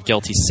rappers. You have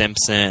Guilty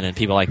Simpson and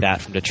people like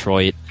that from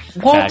Detroit.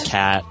 What? Fat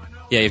Cat.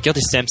 Yeah, you have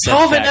Guilty Simpson.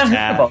 How have I Fat not heard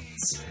Cat. about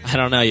this? I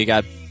don't know. You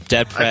got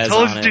Dead Prez I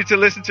told on you it. to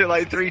listen to it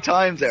like 3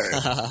 times, Eric.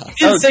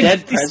 You said Dead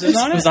Guilty Prez is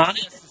on Simpson it? was on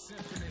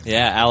it?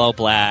 Yeah, Aloe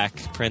Black,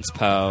 Prince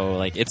Poe.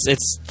 Like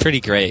it's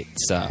pretty great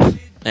stuff.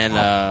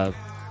 And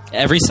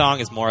every song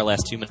is more or less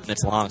 2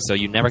 minutes long, so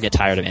you never get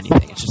tired of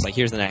anything. It's just like,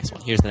 here's the next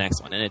one, here's the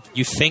next one. And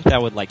you think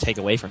that would like take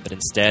away from it, but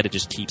instead it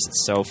just keeps it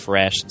so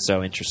fresh and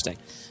so interesting.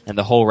 And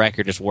the whole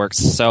record just works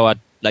so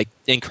like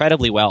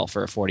incredibly well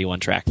for a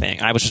 41-track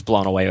thing. I was just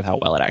blown away with how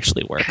well it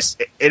actually works.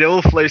 It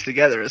all flows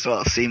together as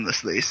well,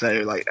 seamlessly. So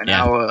like an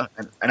hour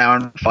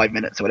and 5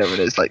 minutes or whatever it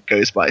is, like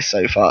goes by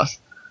so fast.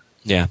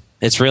 Yeah,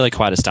 it's really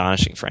quite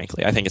astonishing,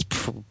 frankly. I think it's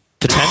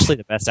potentially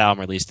the best album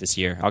released this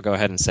year. I'll go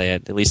ahead and say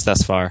it, at least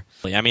thus far.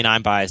 I mean,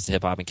 I'm biased to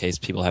hip-hop in case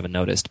people haven't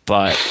noticed,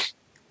 but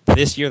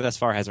this year thus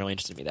far hasn't really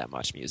interested me that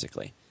much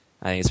musically.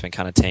 I think it's been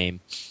kind of tame.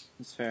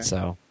 That's fair.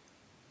 So,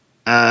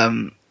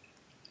 What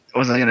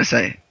was I going to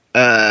say?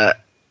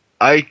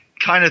 I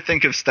kind of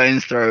think of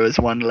Stone's Throw as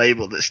one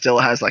label that still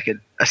has like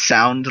a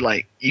sound,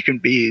 like you can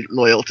be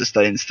loyal to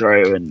Stone's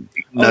Throw and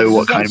know this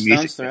what is kind on of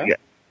music Stone's Throw? you get.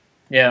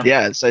 Yeah.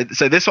 Yeah, so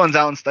this one's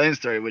out on Stone's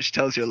Throw, which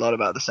tells you a lot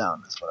about the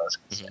sound. That's what I was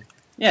going to say.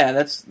 Yeah,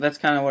 that's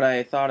kind of what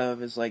I thought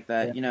of, is like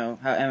that, you know,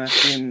 how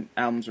MF Doom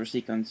albums were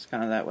sequenced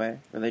kind of that way,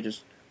 where they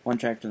just one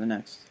track to the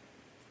next.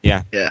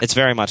 yeah, Yeah. it's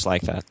very much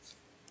like that.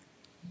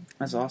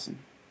 That's awesome.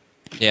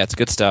 Yeah, it's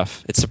good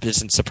stuff. It's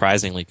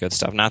surprisingly good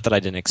stuff. Not that I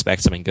didn't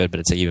expect something good,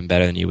 but it's even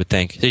better than you would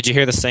think. Did you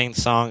hear the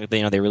song?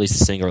 You know, they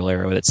released a single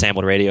earlier with it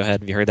sampled Radiohead.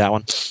 Have you heard that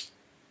one?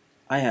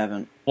 I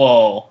haven't.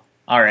 Whoa.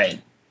 All right.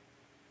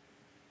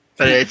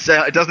 But it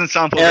doesn't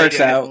sample Eric's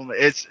Radiohead. out.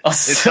 It Let's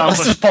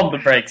samples just pump the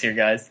brakes here,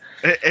 guys.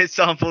 it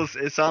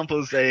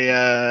samples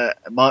a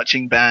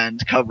marching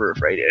band cover of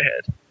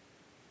Radiohead.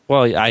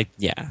 Well, I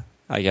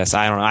guess.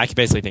 I don't know. I could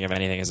basically think of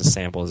anything as a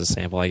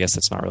sample. I guess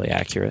that's not really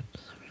accurate.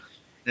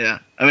 Yeah,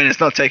 I mean it's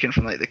not taken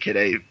from like the Kid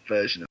A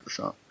version of the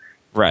song.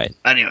 Right.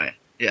 Anyway,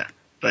 yeah,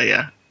 but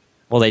yeah,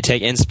 Well, they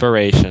take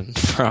inspiration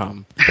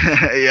from...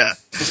 yeah.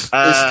 Is Tom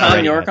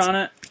Radiohead. York on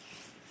it?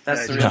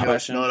 That's the Tom real York's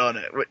question. not on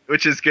it,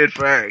 which is good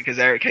for Eric because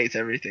Eric hates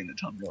everything that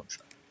Tom York's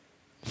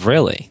on.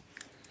 Really?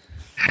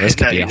 Well, this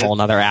could No, be he a whole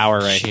nother hour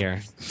right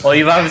here. Well,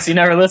 you've obviously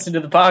never listened to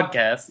the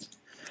podcast.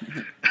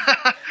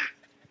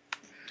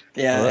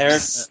 Yeah,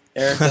 Whoops.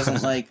 Eric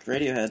doesn't like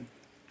Radiohead.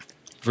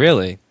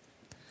 Really?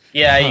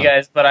 Yeah, Huh. you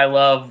guys, but I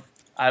love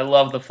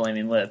the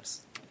Flaming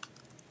Lips.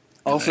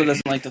 Also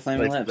doesn't like the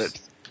Flaming Like,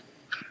 Lips.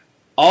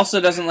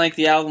 Also doesn't like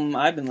the album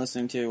I've been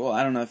listening to. Well,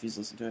 I don't know if he's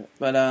listened to it,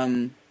 but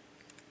I've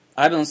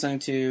been listening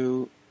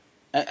to.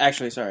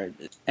 Actually, sorry.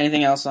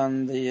 Anything else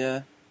on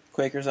the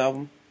Quakers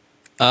album?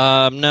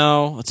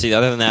 No. Let's see.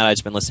 Other than that, I've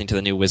just been listening to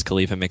the new Wiz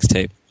Khalifa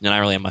mixtape, and I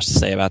don't really have much to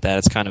say about that.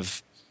 It's kind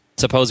of...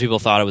 Suppose people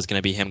thought it was going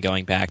to be him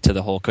going back to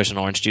the whole Cushion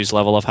Orange Juice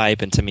level of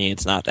hype, and to me,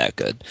 it's not that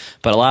good.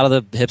 But a lot of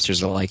the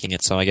hipsters are liking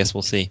it, so I guess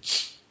we'll see.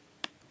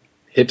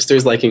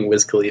 Hipsters liking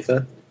Wiz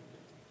Khalifa?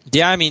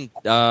 Yeah, I mean,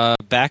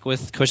 back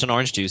with Cushion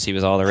Orange Juice, he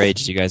was all the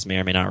rage, as you guys may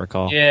or may not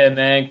recall. Yeah,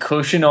 man,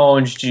 Cushion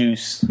Orange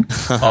Juice.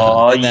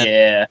 Oh, And then-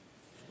 yeah.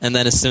 And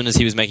then as soon as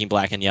he was making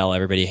Black and Yellow,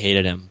 everybody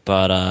hated him.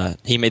 But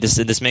he made this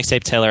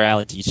mixtape, Taylor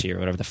Aladici, or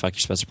whatever the fuck you're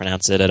supposed to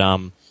pronounce it.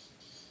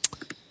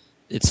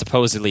 It's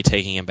supposedly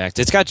taking him back.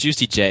 It's got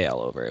Juicy J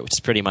all over it, which is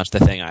pretty much the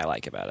thing I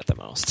like about it the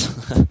most.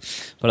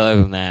 But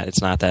other than that,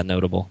 it's not that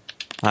notable.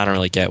 I don't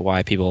really get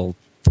why people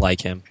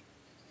like him.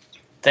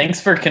 Thanks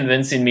for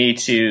convincing me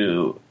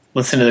to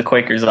listen to the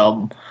Quakers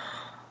album.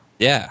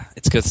 Yeah,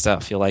 it's good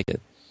stuff. You'll like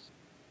it.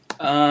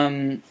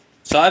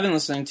 So I've been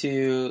listening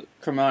to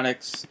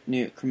Chromatic's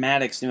new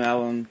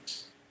album,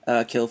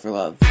 Kill for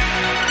Love.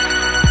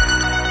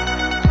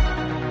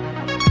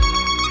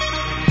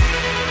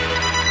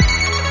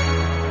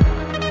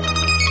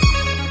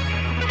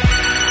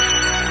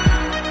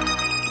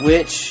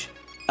 Which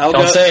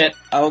Don't say it.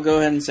 I will go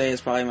ahead and say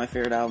is probably my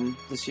favorite album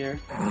this year.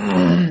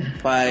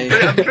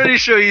 I'm pretty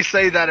sure you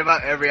say that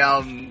about every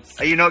album.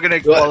 Are you not going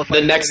to qualify?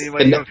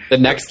 The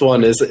next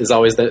one is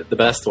always the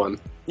best one.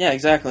 Yeah,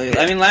 exactly.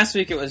 I mean, last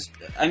week it was.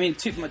 I mean,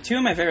 two of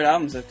my favorite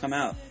albums have come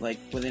out like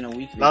within a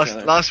week of each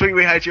other. Last week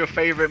we had your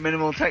favorite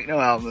minimal techno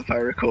album, if I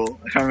recall.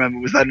 I can't remember.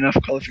 Was that enough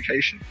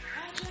qualification?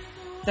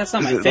 That's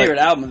not Is my it favorite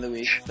album of the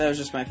week. That was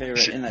just my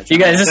favorite in that. You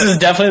genre. guys, this is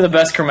definitely the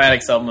best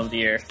Chromatics album of the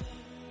year.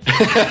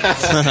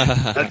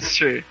 That's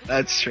true.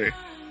 That's true.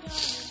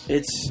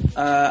 It's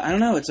I don't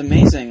know. It's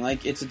amazing.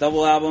 Like it's a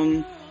double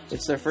album.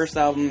 It's their first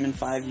album in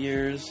 5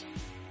 years.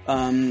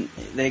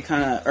 They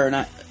kind of, or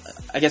not.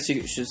 I guess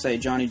you should say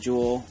Johnny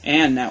Jewel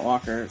and Nat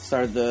Walker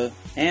started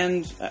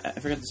and I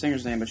forget the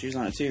singer's name, but she was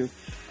on it too.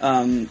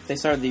 They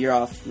started the year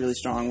off really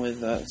strong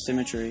with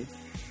Symmetry,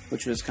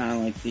 which was kind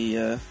of like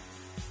the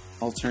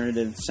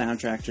alternative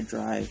soundtrack to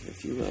Drive,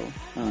 if you will.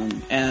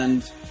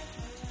 And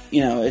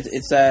you know,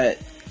 it's that.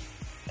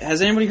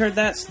 Has anybody heard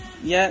that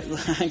yet?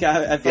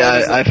 I feel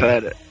like I've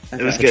heard it.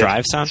 Okay. It was The good.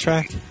 Drive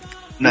soundtrack?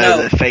 No,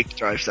 No. the fake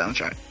Drive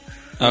soundtrack.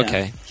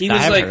 Okay. He I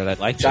was haven't like heard it. I'd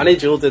like to. Johnny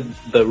Jewel did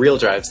the Real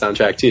Drive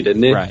soundtrack too,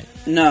 didn't he? Right.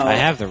 no, I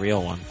have the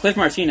real one. Cliff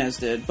Martinez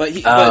did, but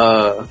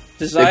Desire.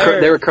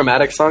 There were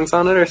chromatic songs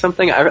on it or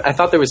something. I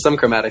thought there was some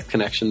chromatic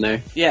connection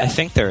there. Yeah, I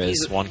think there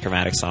is one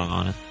chromatic song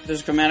on it.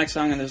 there's a chromatic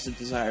song and there's a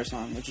Desire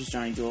song, which is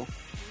Johnny Jewel,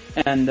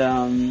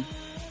 and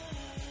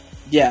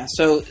yeah.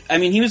 So I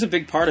mean, he was a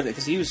big part of it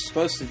because he was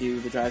supposed to do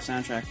the Drive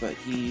soundtrack, but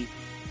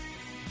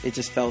it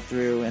just fell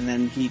through, and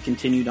then he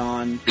continued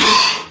on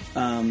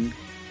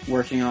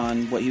working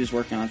on what he was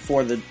working on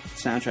for the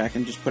soundtrack,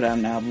 and just put out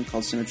an album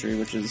called Symmetry,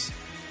 which is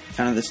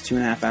kind of this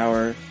 2.5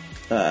 hour,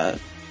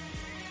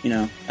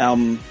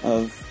 album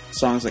of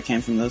songs that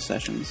came from those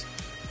sessions,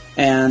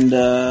 and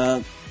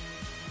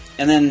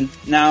then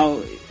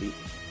now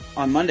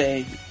on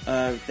Monday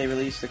the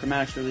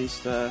Chromatics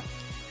released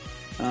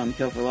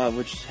Kill for Love,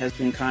 which has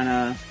been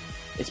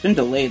it's been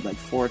delayed like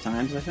 4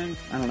 times, I think.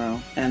 I don't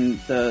know. And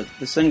the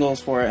singles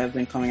for it have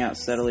been coming out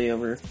steadily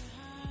over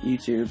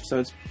YouTube,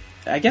 so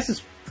I guess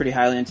it's pretty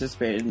highly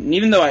anticipated. And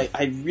even though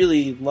I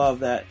really love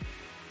that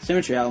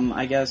Symmetry album,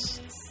 I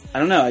guess, I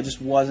don't know, I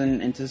just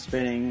wasn't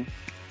anticipating,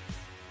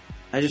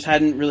 I just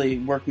hadn't really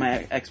worked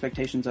my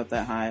expectations up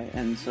that high,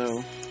 and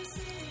so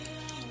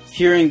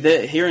hearing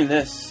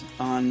this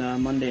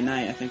on Monday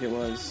night, I think it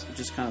was, it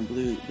just kind of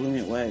blew me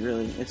away,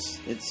 really.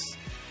 It's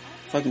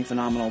fucking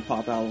phenomenal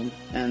pop album,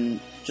 and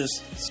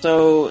just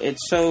so,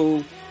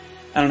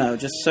 I don't know,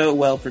 just so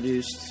well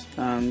produced,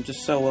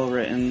 just so well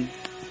written.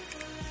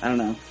 I don't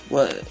know.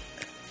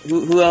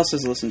 Who else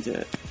has listened to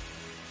it?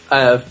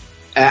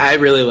 I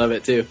really love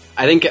it too.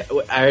 I think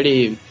I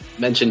already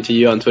mentioned to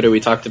you on Twitter, we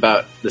talked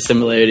about the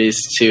similarities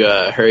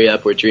to Hurry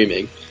Up, We're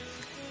Dreaming.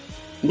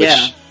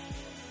 Yeah.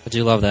 I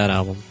do love that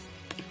album.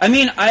 I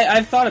mean,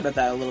 I've thought about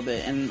that a little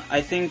bit, and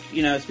I think,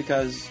 it's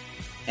because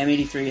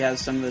M83 has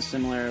some of the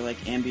similar,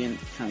 like, ambient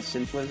kind of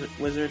synth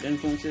wizard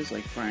influences,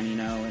 like Brian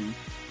Eno and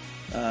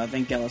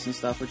Vangelis and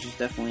stuff, which is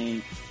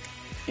definitely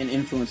an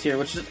influence here,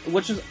 which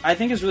is I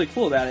think is really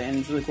cool about it, and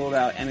it's really cool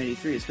about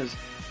M83 is because,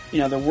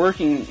 they're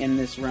working in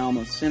this realm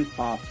of synth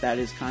pop that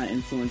is kind of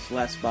influenced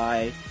less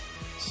by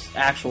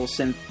actual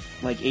synth,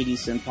 like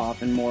 80s synth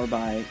pop, and more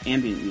by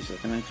ambient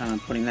music, and then kind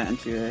of putting that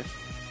into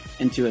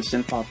a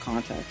synth pop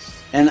context,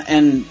 and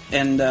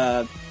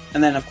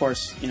then of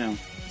course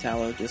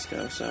Italo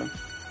disco. So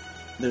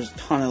there's a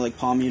ton of like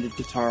palm muted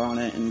guitar on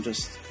it, and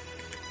just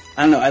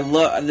I don't know. I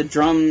love the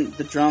drum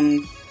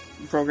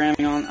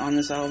programming on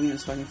this album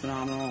is fucking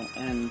phenomenal,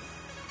 and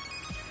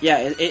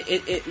yeah,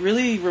 it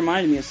really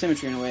reminded me of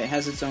Symmetry in a way. It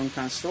has its own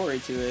kind of story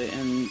to it,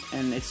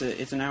 and it's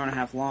an hour and a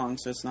half long,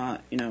 so it's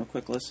not a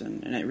quick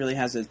listen, and it really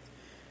has a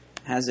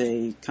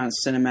kind of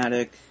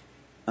cinematic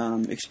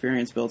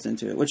experience built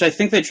into it, which I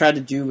think they tried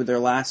to do with their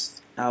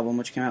last album,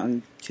 which came out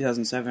in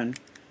 2007,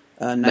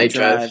 Night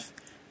Drive.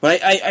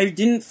 But I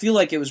didn't feel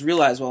like it was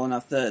realized well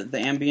enough. The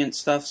ambient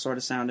stuff sort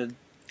of sounded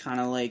kind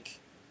of like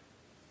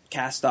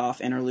cast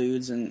off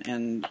interludes,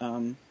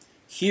 and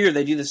here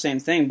they do the same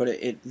thing, but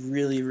it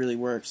really, really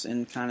works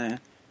in kind of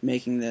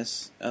making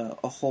this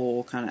a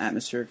whole kind of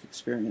atmospheric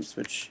experience,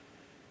 which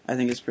I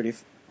think is pretty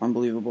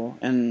unbelievable.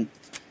 And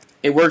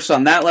it works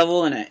on that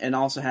level, and it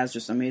also has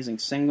just amazing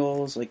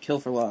singles. Like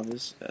Kill for Love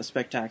is a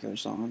spectacular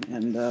song,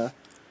 and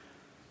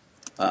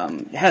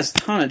it has a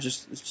ton of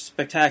just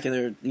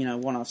spectacular,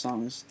 one-off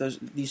songs.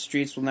 These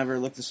Streets Will Never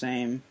Look the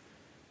Same.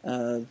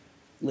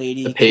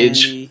 Lady, The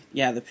Page. Candy,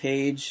 yeah, The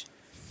Page.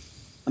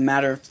 A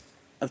Matter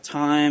of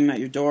Time, At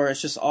Your Door.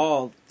 It's just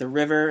all The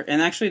River,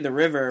 and actually The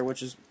River,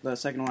 which is the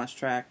second to last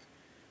track.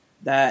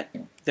 That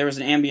there was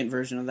an ambient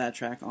version of that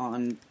track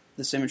on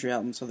the Symmetry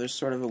album, so there's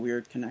sort of a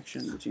weird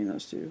connection between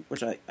those two,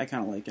 which I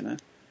kind of like in a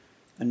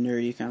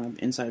nerdy kind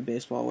of inside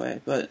baseball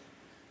way. But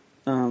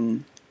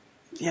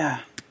yeah,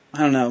 I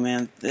don't know,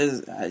 man.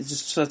 It's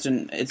just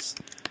it's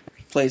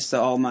plays to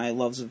all my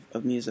loves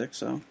of music,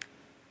 so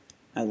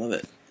I love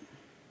it.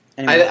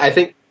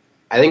 Anyway.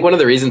 I think one of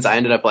the reasons I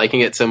ended up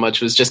liking it so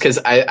much was just because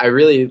I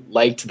really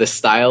liked the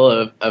style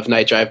of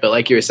Night Drive, but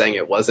like you were saying,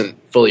 it wasn't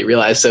fully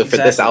realized. So for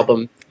this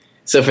album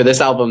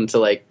to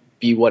like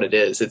be what it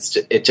is,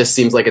 it just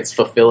seems like it's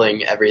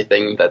fulfilling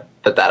everything that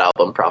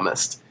album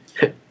promised.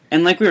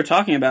 And like we were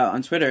talking about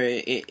on Twitter,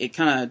 it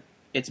kind of,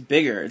 it's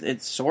bigger,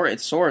 it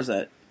soars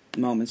at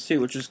moments too,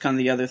 which is kind of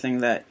the other thing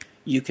that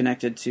you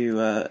connected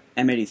to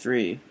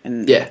M83,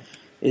 and yeah.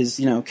 Is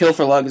Kill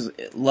for Love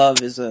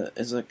is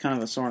a kind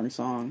of a soaring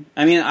song.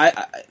 I mean,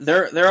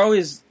 they're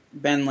always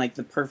been like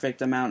the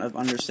perfect amount of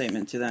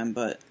understatement to them,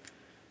 but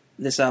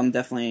this album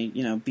definitely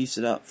beefs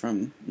it up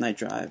from Night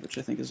Drive, which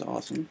I think is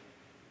awesome.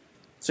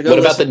 So what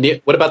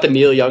about the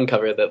Neil Young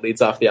cover that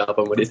leads off the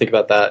album? What do you think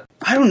about that?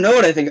 I don't know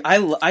what I think.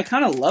 I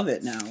kind of love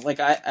it now.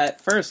 Like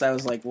at first I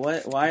was like,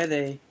 what? Why are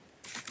they?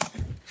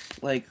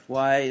 Like,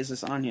 why is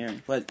this on here?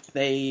 But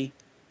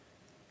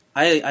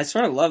I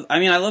sort of love. I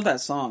mean, I love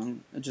that song.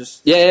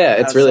 Yeah,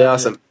 it's really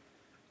awesome.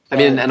 I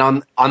mean, and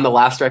on the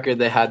last record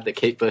they had the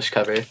Kate Bush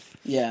cover.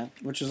 Yeah,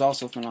 which was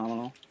also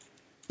phenomenal.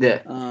 Yeah,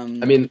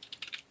 I mean,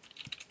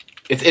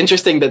 it's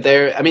interesting that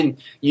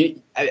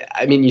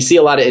you see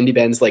a lot of indie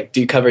bands like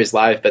do covers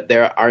live, but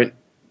there aren't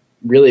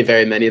really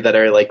very many that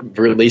are like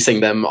releasing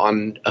them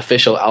on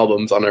official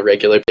albums on a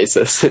regular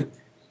basis.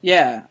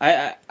 Yeah,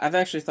 I've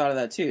actually thought of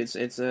that too.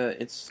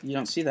 It's you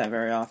don't see that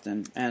very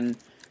often, and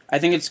I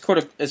think it's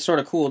sort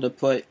of cool to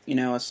put, you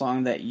know, a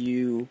song that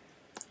you,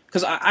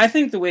 because I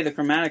think the way the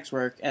Chromatics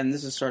work, and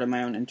this is sort of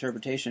my own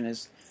interpretation,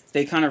 is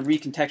they kind of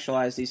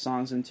recontextualize these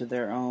songs into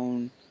their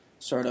own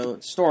sort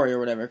of story or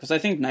whatever. Because I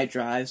think Night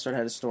Drive sort of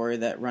had a story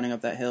that Running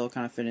Up That Hill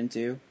kind of fit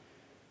into,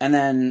 and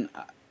then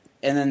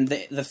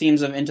the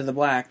themes of Into the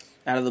Black,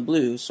 Out of the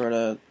Blue sort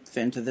of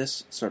fit into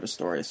this sort of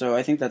story. So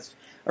I think that's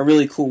a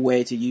really cool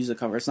way to use a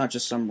cover. It's not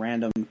just some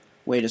random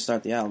way to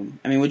start the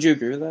album. I mean, would you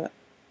agree with that?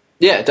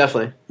 Yeah,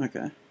 definitely.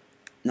 Okay.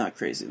 Not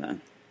crazy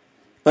then.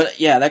 But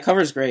yeah, that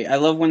cover's great. I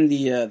love when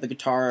the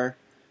guitar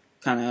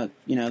kind of,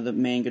 you know, the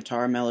main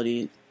guitar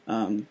melody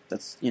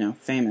that's, you know,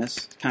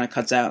 famous kind of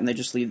cuts out and they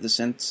just leave the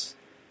synths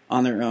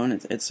on their own.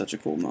 It's such a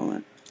cool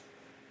moment.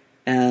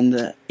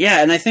 And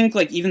yeah, and I think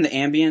like even the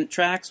ambient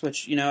tracks,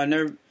 which, you know,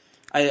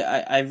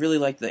 I really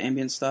like the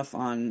ambient stuff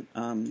on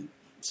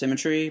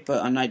Symmetry,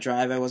 but on Night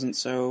Drive I wasn't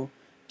so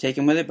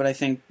taken with it. But I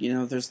think, you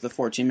know, there's the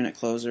 14-minute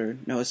closer,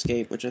 No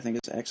Escape, which I think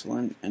is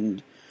excellent,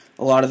 and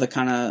a lot of the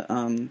kind of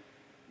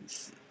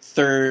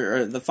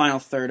the final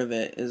third of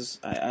it is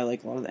I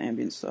like a lot of the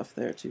ambient stuff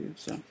there too.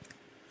 So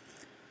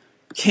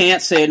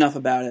can't say enough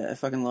about it. I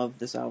fucking love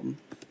this album.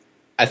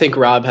 I think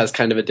Rob has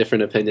kind of a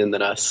different opinion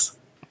than us.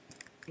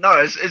 No,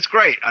 it's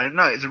great. I don't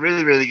know. It's a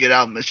really, really good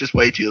album. It's just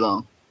way too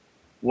long.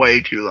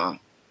 Way too long.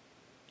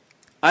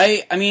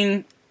 I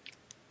mean,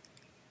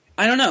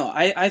 I don't know.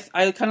 I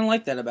kind of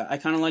like that about. I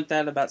kind of like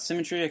that about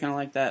Symmetry. I kind of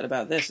like that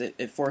about this.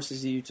 It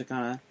forces you to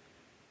kind of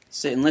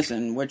sit and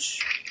listen,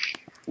 which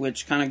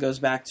kind of goes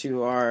back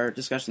to our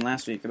discussion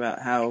last week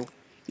about how,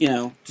 you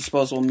know,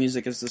 disposable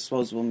music is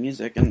disposable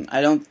music, and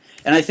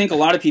I think a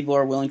lot of people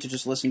are willing to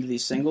just listen to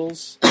these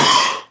singles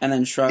and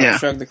then shrug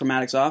the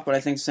Chromatics off. But I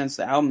think since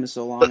the album is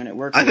so long and it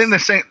works, I think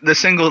the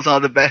singles are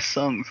the best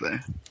songs though.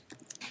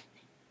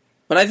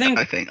 But I think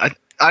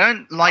I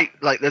don't like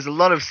there's a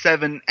lot of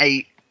 7,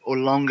 8 or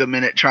longer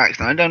minute tracks,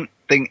 and I don't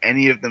think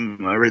any of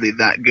them are really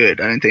that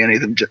good. I don't think any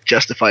of them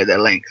justify their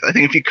length. I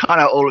think if you cut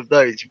out all of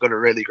those, you've got a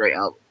really great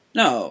album.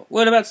 No,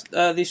 what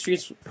about These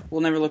Streets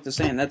Will Never Look the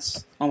Same?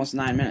 That's almost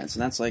 9 minutes,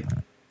 and that's like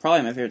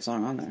probably my favorite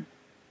song on there.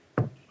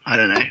 I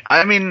don't know.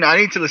 I mean, I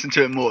need to listen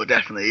to it more,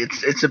 definitely.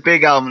 It's a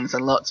big album, it's a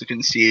lot to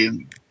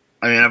consume.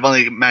 I mean, I've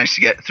only managed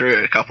to get through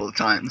it a couple of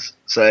times,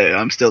 so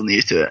I'm still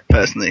new to it,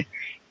 personally.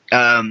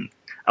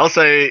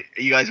 Also,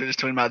 you guys were just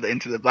talking about the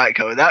Into the Black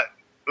cover. That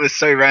was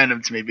so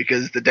random to me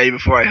because the day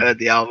before I heard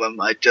the album,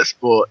 I just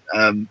bought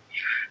the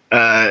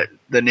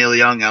Neil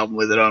Young album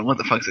with it on. What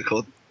the fuck's it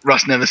called?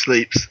 Rust Never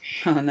Sleeps.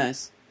 Oh,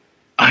 nice.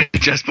 I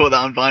just bought that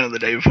on vinyl the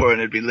day before and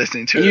had been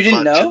listening to it you a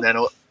didn't bunch.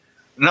 know?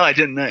 No, I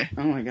didn't know.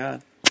 Oh my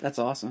god, that's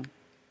awesome.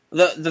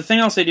 The thing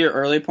I'll say to your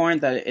early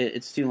point that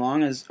it's too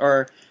long is,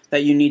 or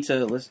that you need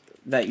to listen,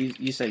 that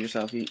you said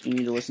yourself you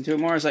need to listen to it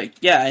more, is like,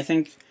 yeah, I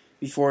think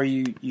before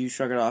you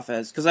shrug it off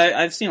as, because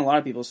I've seen a lot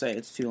of people say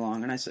it's too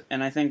long,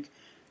 and I think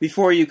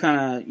before you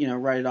kind of, you know,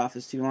 write it off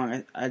as too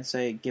long, I'd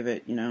say give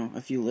it, you know, a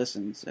few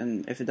listens,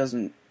 and if it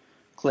doesn't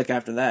click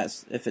after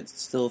that, if it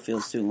still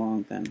feels too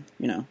long, then,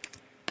 you know,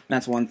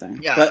 that's one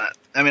thing. Yeah, but,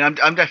 I mean,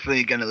 I'm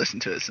definitely going to listen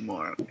to it some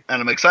more,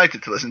 and I'm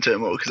excited to listen to it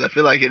more because I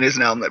feel like it is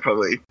an album that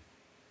probably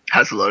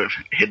has a lot of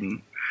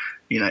hidden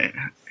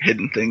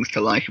things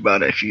to like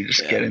about it if you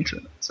just get into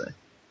it. So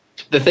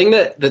the thing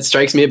that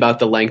strikes me about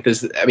the length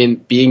is, I mean,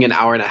 being an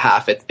hour and a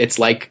half, it's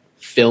like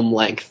film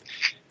length.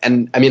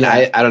 And I mean,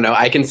 I don't know.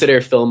 I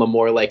consider film a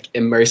more like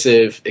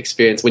immersive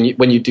experience. When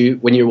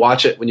you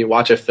watch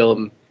a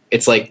film,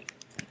 it's like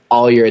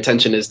all your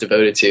attention is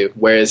devoted to.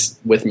 Whereas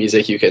with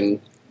music, you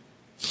can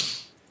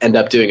end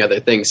up doing other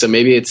things. So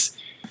maybe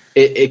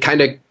it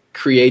kind of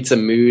creates a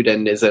mood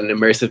and is an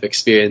immersive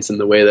experience in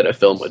the way that a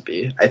film would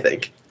be, I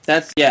think.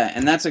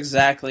 And that's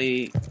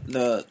exactly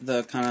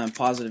the kind of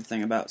positive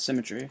thing about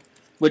Symmetry,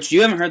 which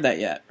you haven't heard that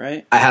yet,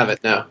 right? I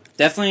haven't, no.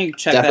 Definitely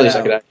check it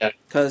out,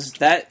 because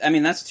that's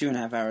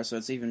 2.5 hours, so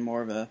it's even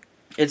more of a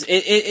it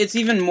has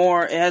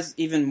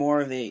even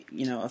more of a,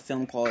 you know, a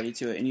film quality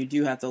to it, and you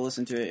do have to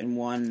listen to it in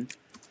one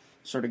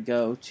sort of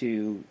go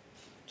to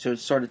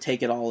sort of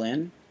take it all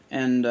in,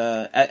 and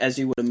as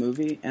you would a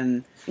movie,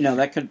 and you know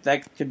that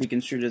could be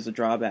construed as a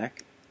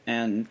drawback,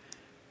 and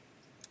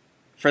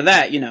for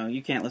that, you know,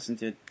 you can't listen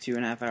to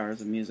 2.5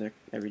 hours of music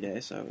every day,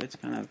 so it's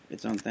kind of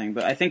its own thing.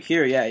 But I think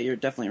here, yeah, you're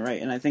definitely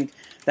right, and I think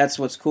that's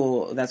what's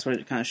cool. That's what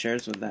it kind of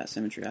shares with that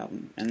Symmetry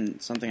album,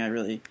 and something I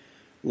really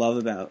love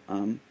about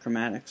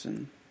Chromatics.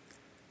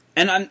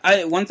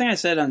 And one thing I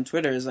said on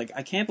Twitter is, like,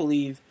 I can't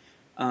believe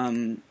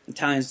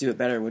Italians Do It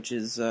Better, which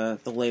is the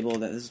label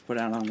that this is put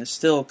out on, is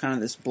still kind of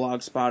this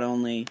blog spot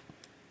only,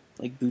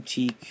 like,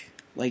 boutique.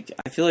 Like,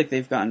 I feel like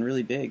they've gotten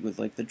really big with,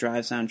 like, the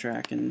Drive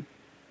soundtrack and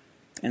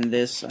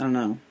this. I don't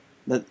know.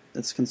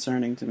 That's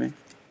concerning to me.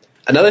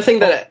 Another thing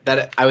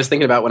that I was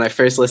thinking about when I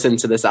first listened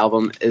to this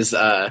album is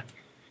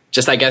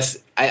just, I guess,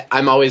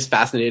 I'm always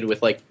fascinated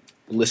with, like,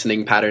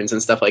 listening patterns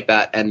and stuff like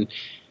that. And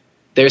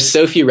there's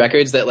so few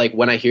records that like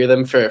when I hear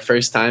them for a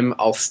first time,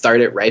 I'll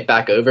start it right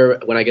back over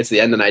when I get to the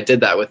end, and I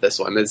did that with this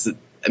one.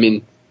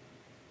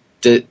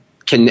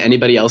 Can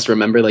anybody else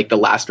remember like the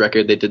last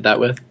record they did that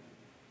with?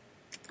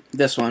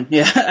 This one,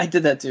 yeah, I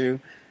did that too.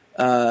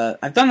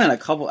 I've done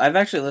that I've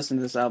actually listened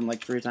to this album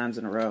like 3 times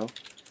in a row,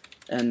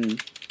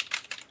 and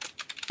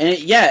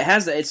it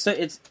has.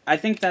 I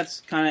think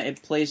that's kind of,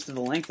 it plays to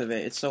the length of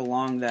it. It's so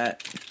long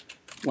that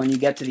when you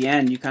get to the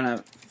end, you kind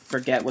of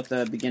forget what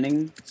the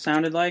beginning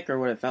sounded like or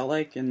what it felt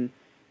like, and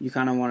you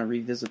kind of want to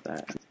revisit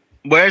that.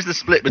 Where's the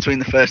split between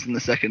the first and the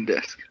second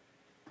disc?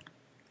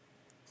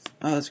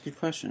 Oh, that's a good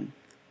question.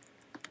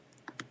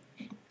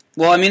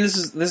 Well, I mean, this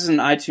is an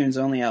iTunes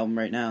only album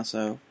right now,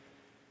 so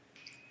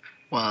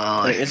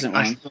there isn't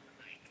one.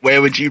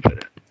 Where would you put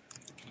it?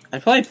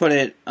 I'd probably put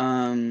it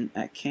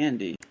at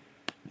Candy,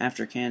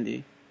 after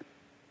Candy.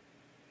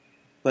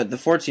 But the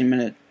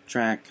 14-minute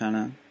track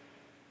kind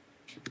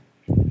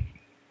of...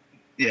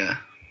 Yeah.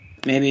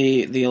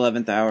 Maybe the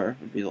 11th Hour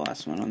would be the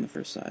last one on the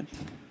first side.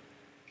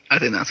 I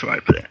think that's where I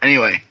put it.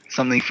 Anyway,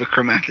 something for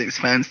Chromatics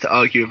fans to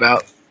argue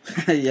about.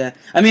 Yeah,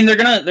 I mean they're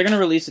gonna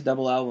release a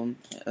double album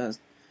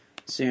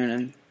soon,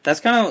 and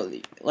that's kind of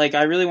like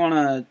I really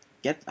want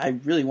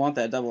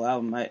that double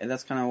album.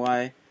 That's kind of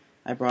why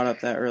I brought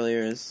up that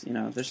earlier. Is, you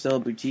know, they're still a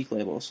boutique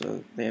label,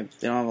 so they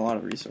don't have a lot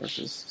of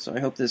resources. So I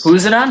hope this.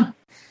 Who's it on?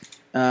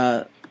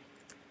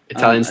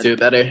 Italians do it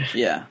better.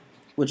 Yeah,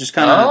 which is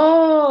kind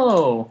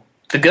of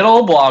the good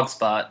old blog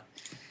spot.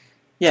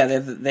 Yeah,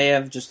 they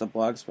have just a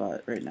blog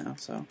spot right now.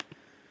 So,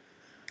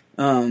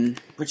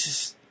 which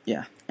is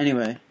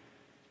Anyway.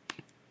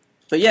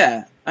 But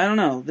yeah, I don't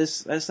know.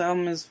 This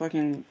album is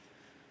fucking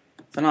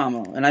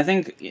phenomenal, and I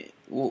think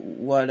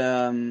what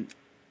Colin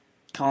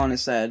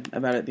has said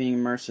about it being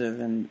immersive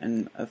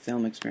and a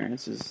film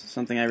experience is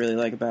something I really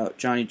like about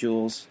Johnny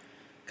Jewel's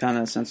kind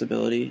of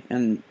sensibility.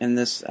 And in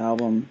this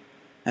album,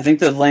 I think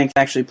the length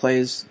actually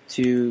plays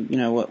to, you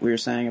know, what we were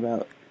saying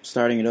about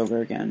starting it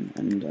over again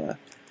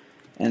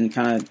and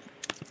kind of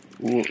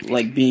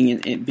like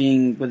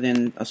being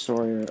within a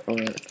story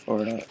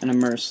or an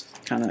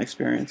immersed kind of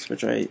experience,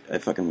 which I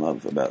fucking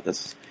love about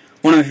this.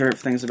 One of my favorite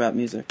things about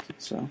music.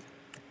 So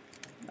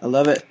I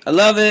love it. I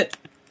love it.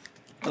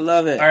 I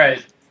love it. All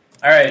right,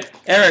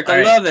 Eric. All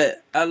right.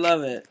 I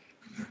love it.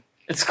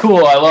 It's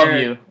cool. I love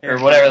Eric, you, Eric.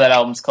 or whatever that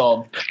album's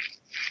called.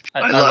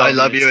 I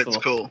love you. It's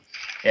cool.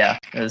 Yeah,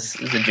 it was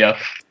a joke.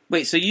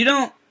 Wait, so you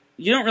don't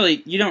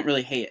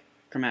really hate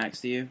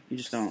Chromatics, do you? You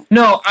just don't.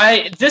 No,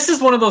 this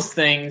is one of those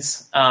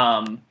things.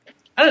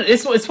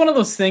 It's one of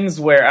those things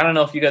where I don't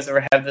know if you guys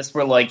ever have this,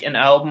 where like an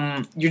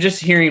album you're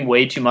just hearing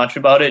way too much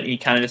about it. And you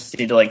kind of just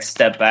need to like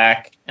step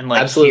back and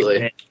like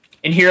absolutely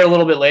hear a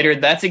little bit later.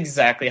 That's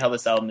exactly how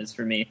this album is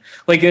for me.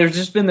 Like there's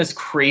just been this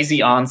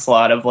crazy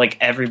onslaught of like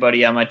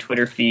everybody on my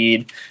Twitter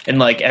feed and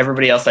like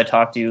everybody else I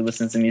talk to who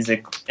listens to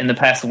music in the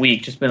past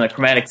week just been like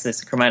Chromatics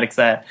this, Chromatics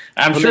that.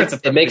 I'm sure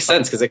it makes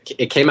sense because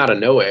it came out of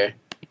nowhere.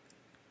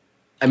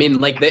 I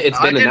mean, like it's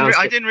been announced.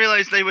 I didn't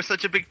realize they were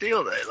such a big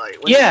deal though.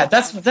 Like,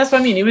 that's what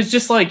I mean. It was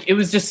just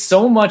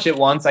so much at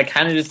once. I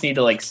kind of just need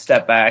to like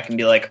step back and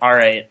be like, all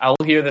right, I'll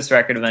hear this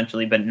record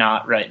eventually, but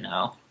not right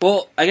now.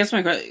 Well, I guess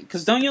my question,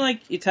 because don't you like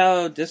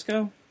Italo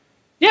disco?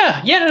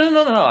 Yeah,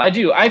 no, I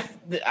do. I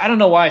don't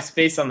know why I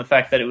spaced on the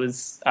fact that it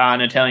was on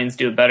Italians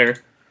Do It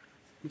Better.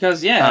 Because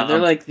they're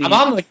like I'm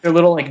on like their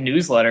little like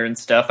newsletter and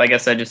stuff. I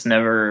guess I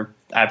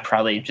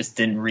probably just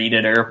didn't read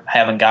it or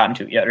haven't gotten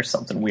to it yet or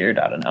something weird.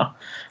 I don't know.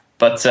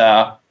 But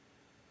yeah.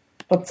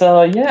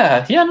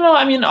 No,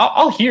 I mean,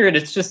 I'll hear it.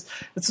 It's just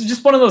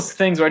one of those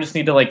things where I just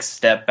need to like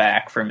step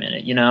back for a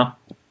minute, you know?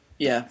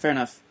 Yeah, fair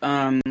enough.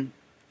 Yeah.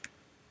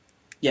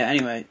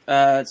 Anyway,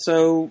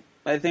 so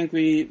I think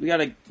we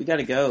gotta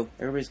go.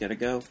 Everybody's gotta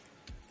go.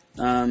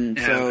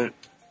 So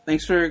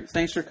thanks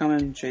for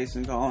coming, Chase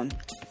and Colin.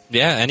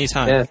 Yeah,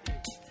 anytime. Yeah.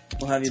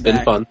 We'll have you it's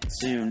back been fun.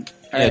 soon.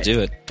 Yeah, do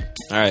it.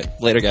 All right,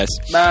 later, guys.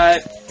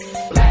 Bye.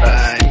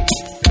 Bye.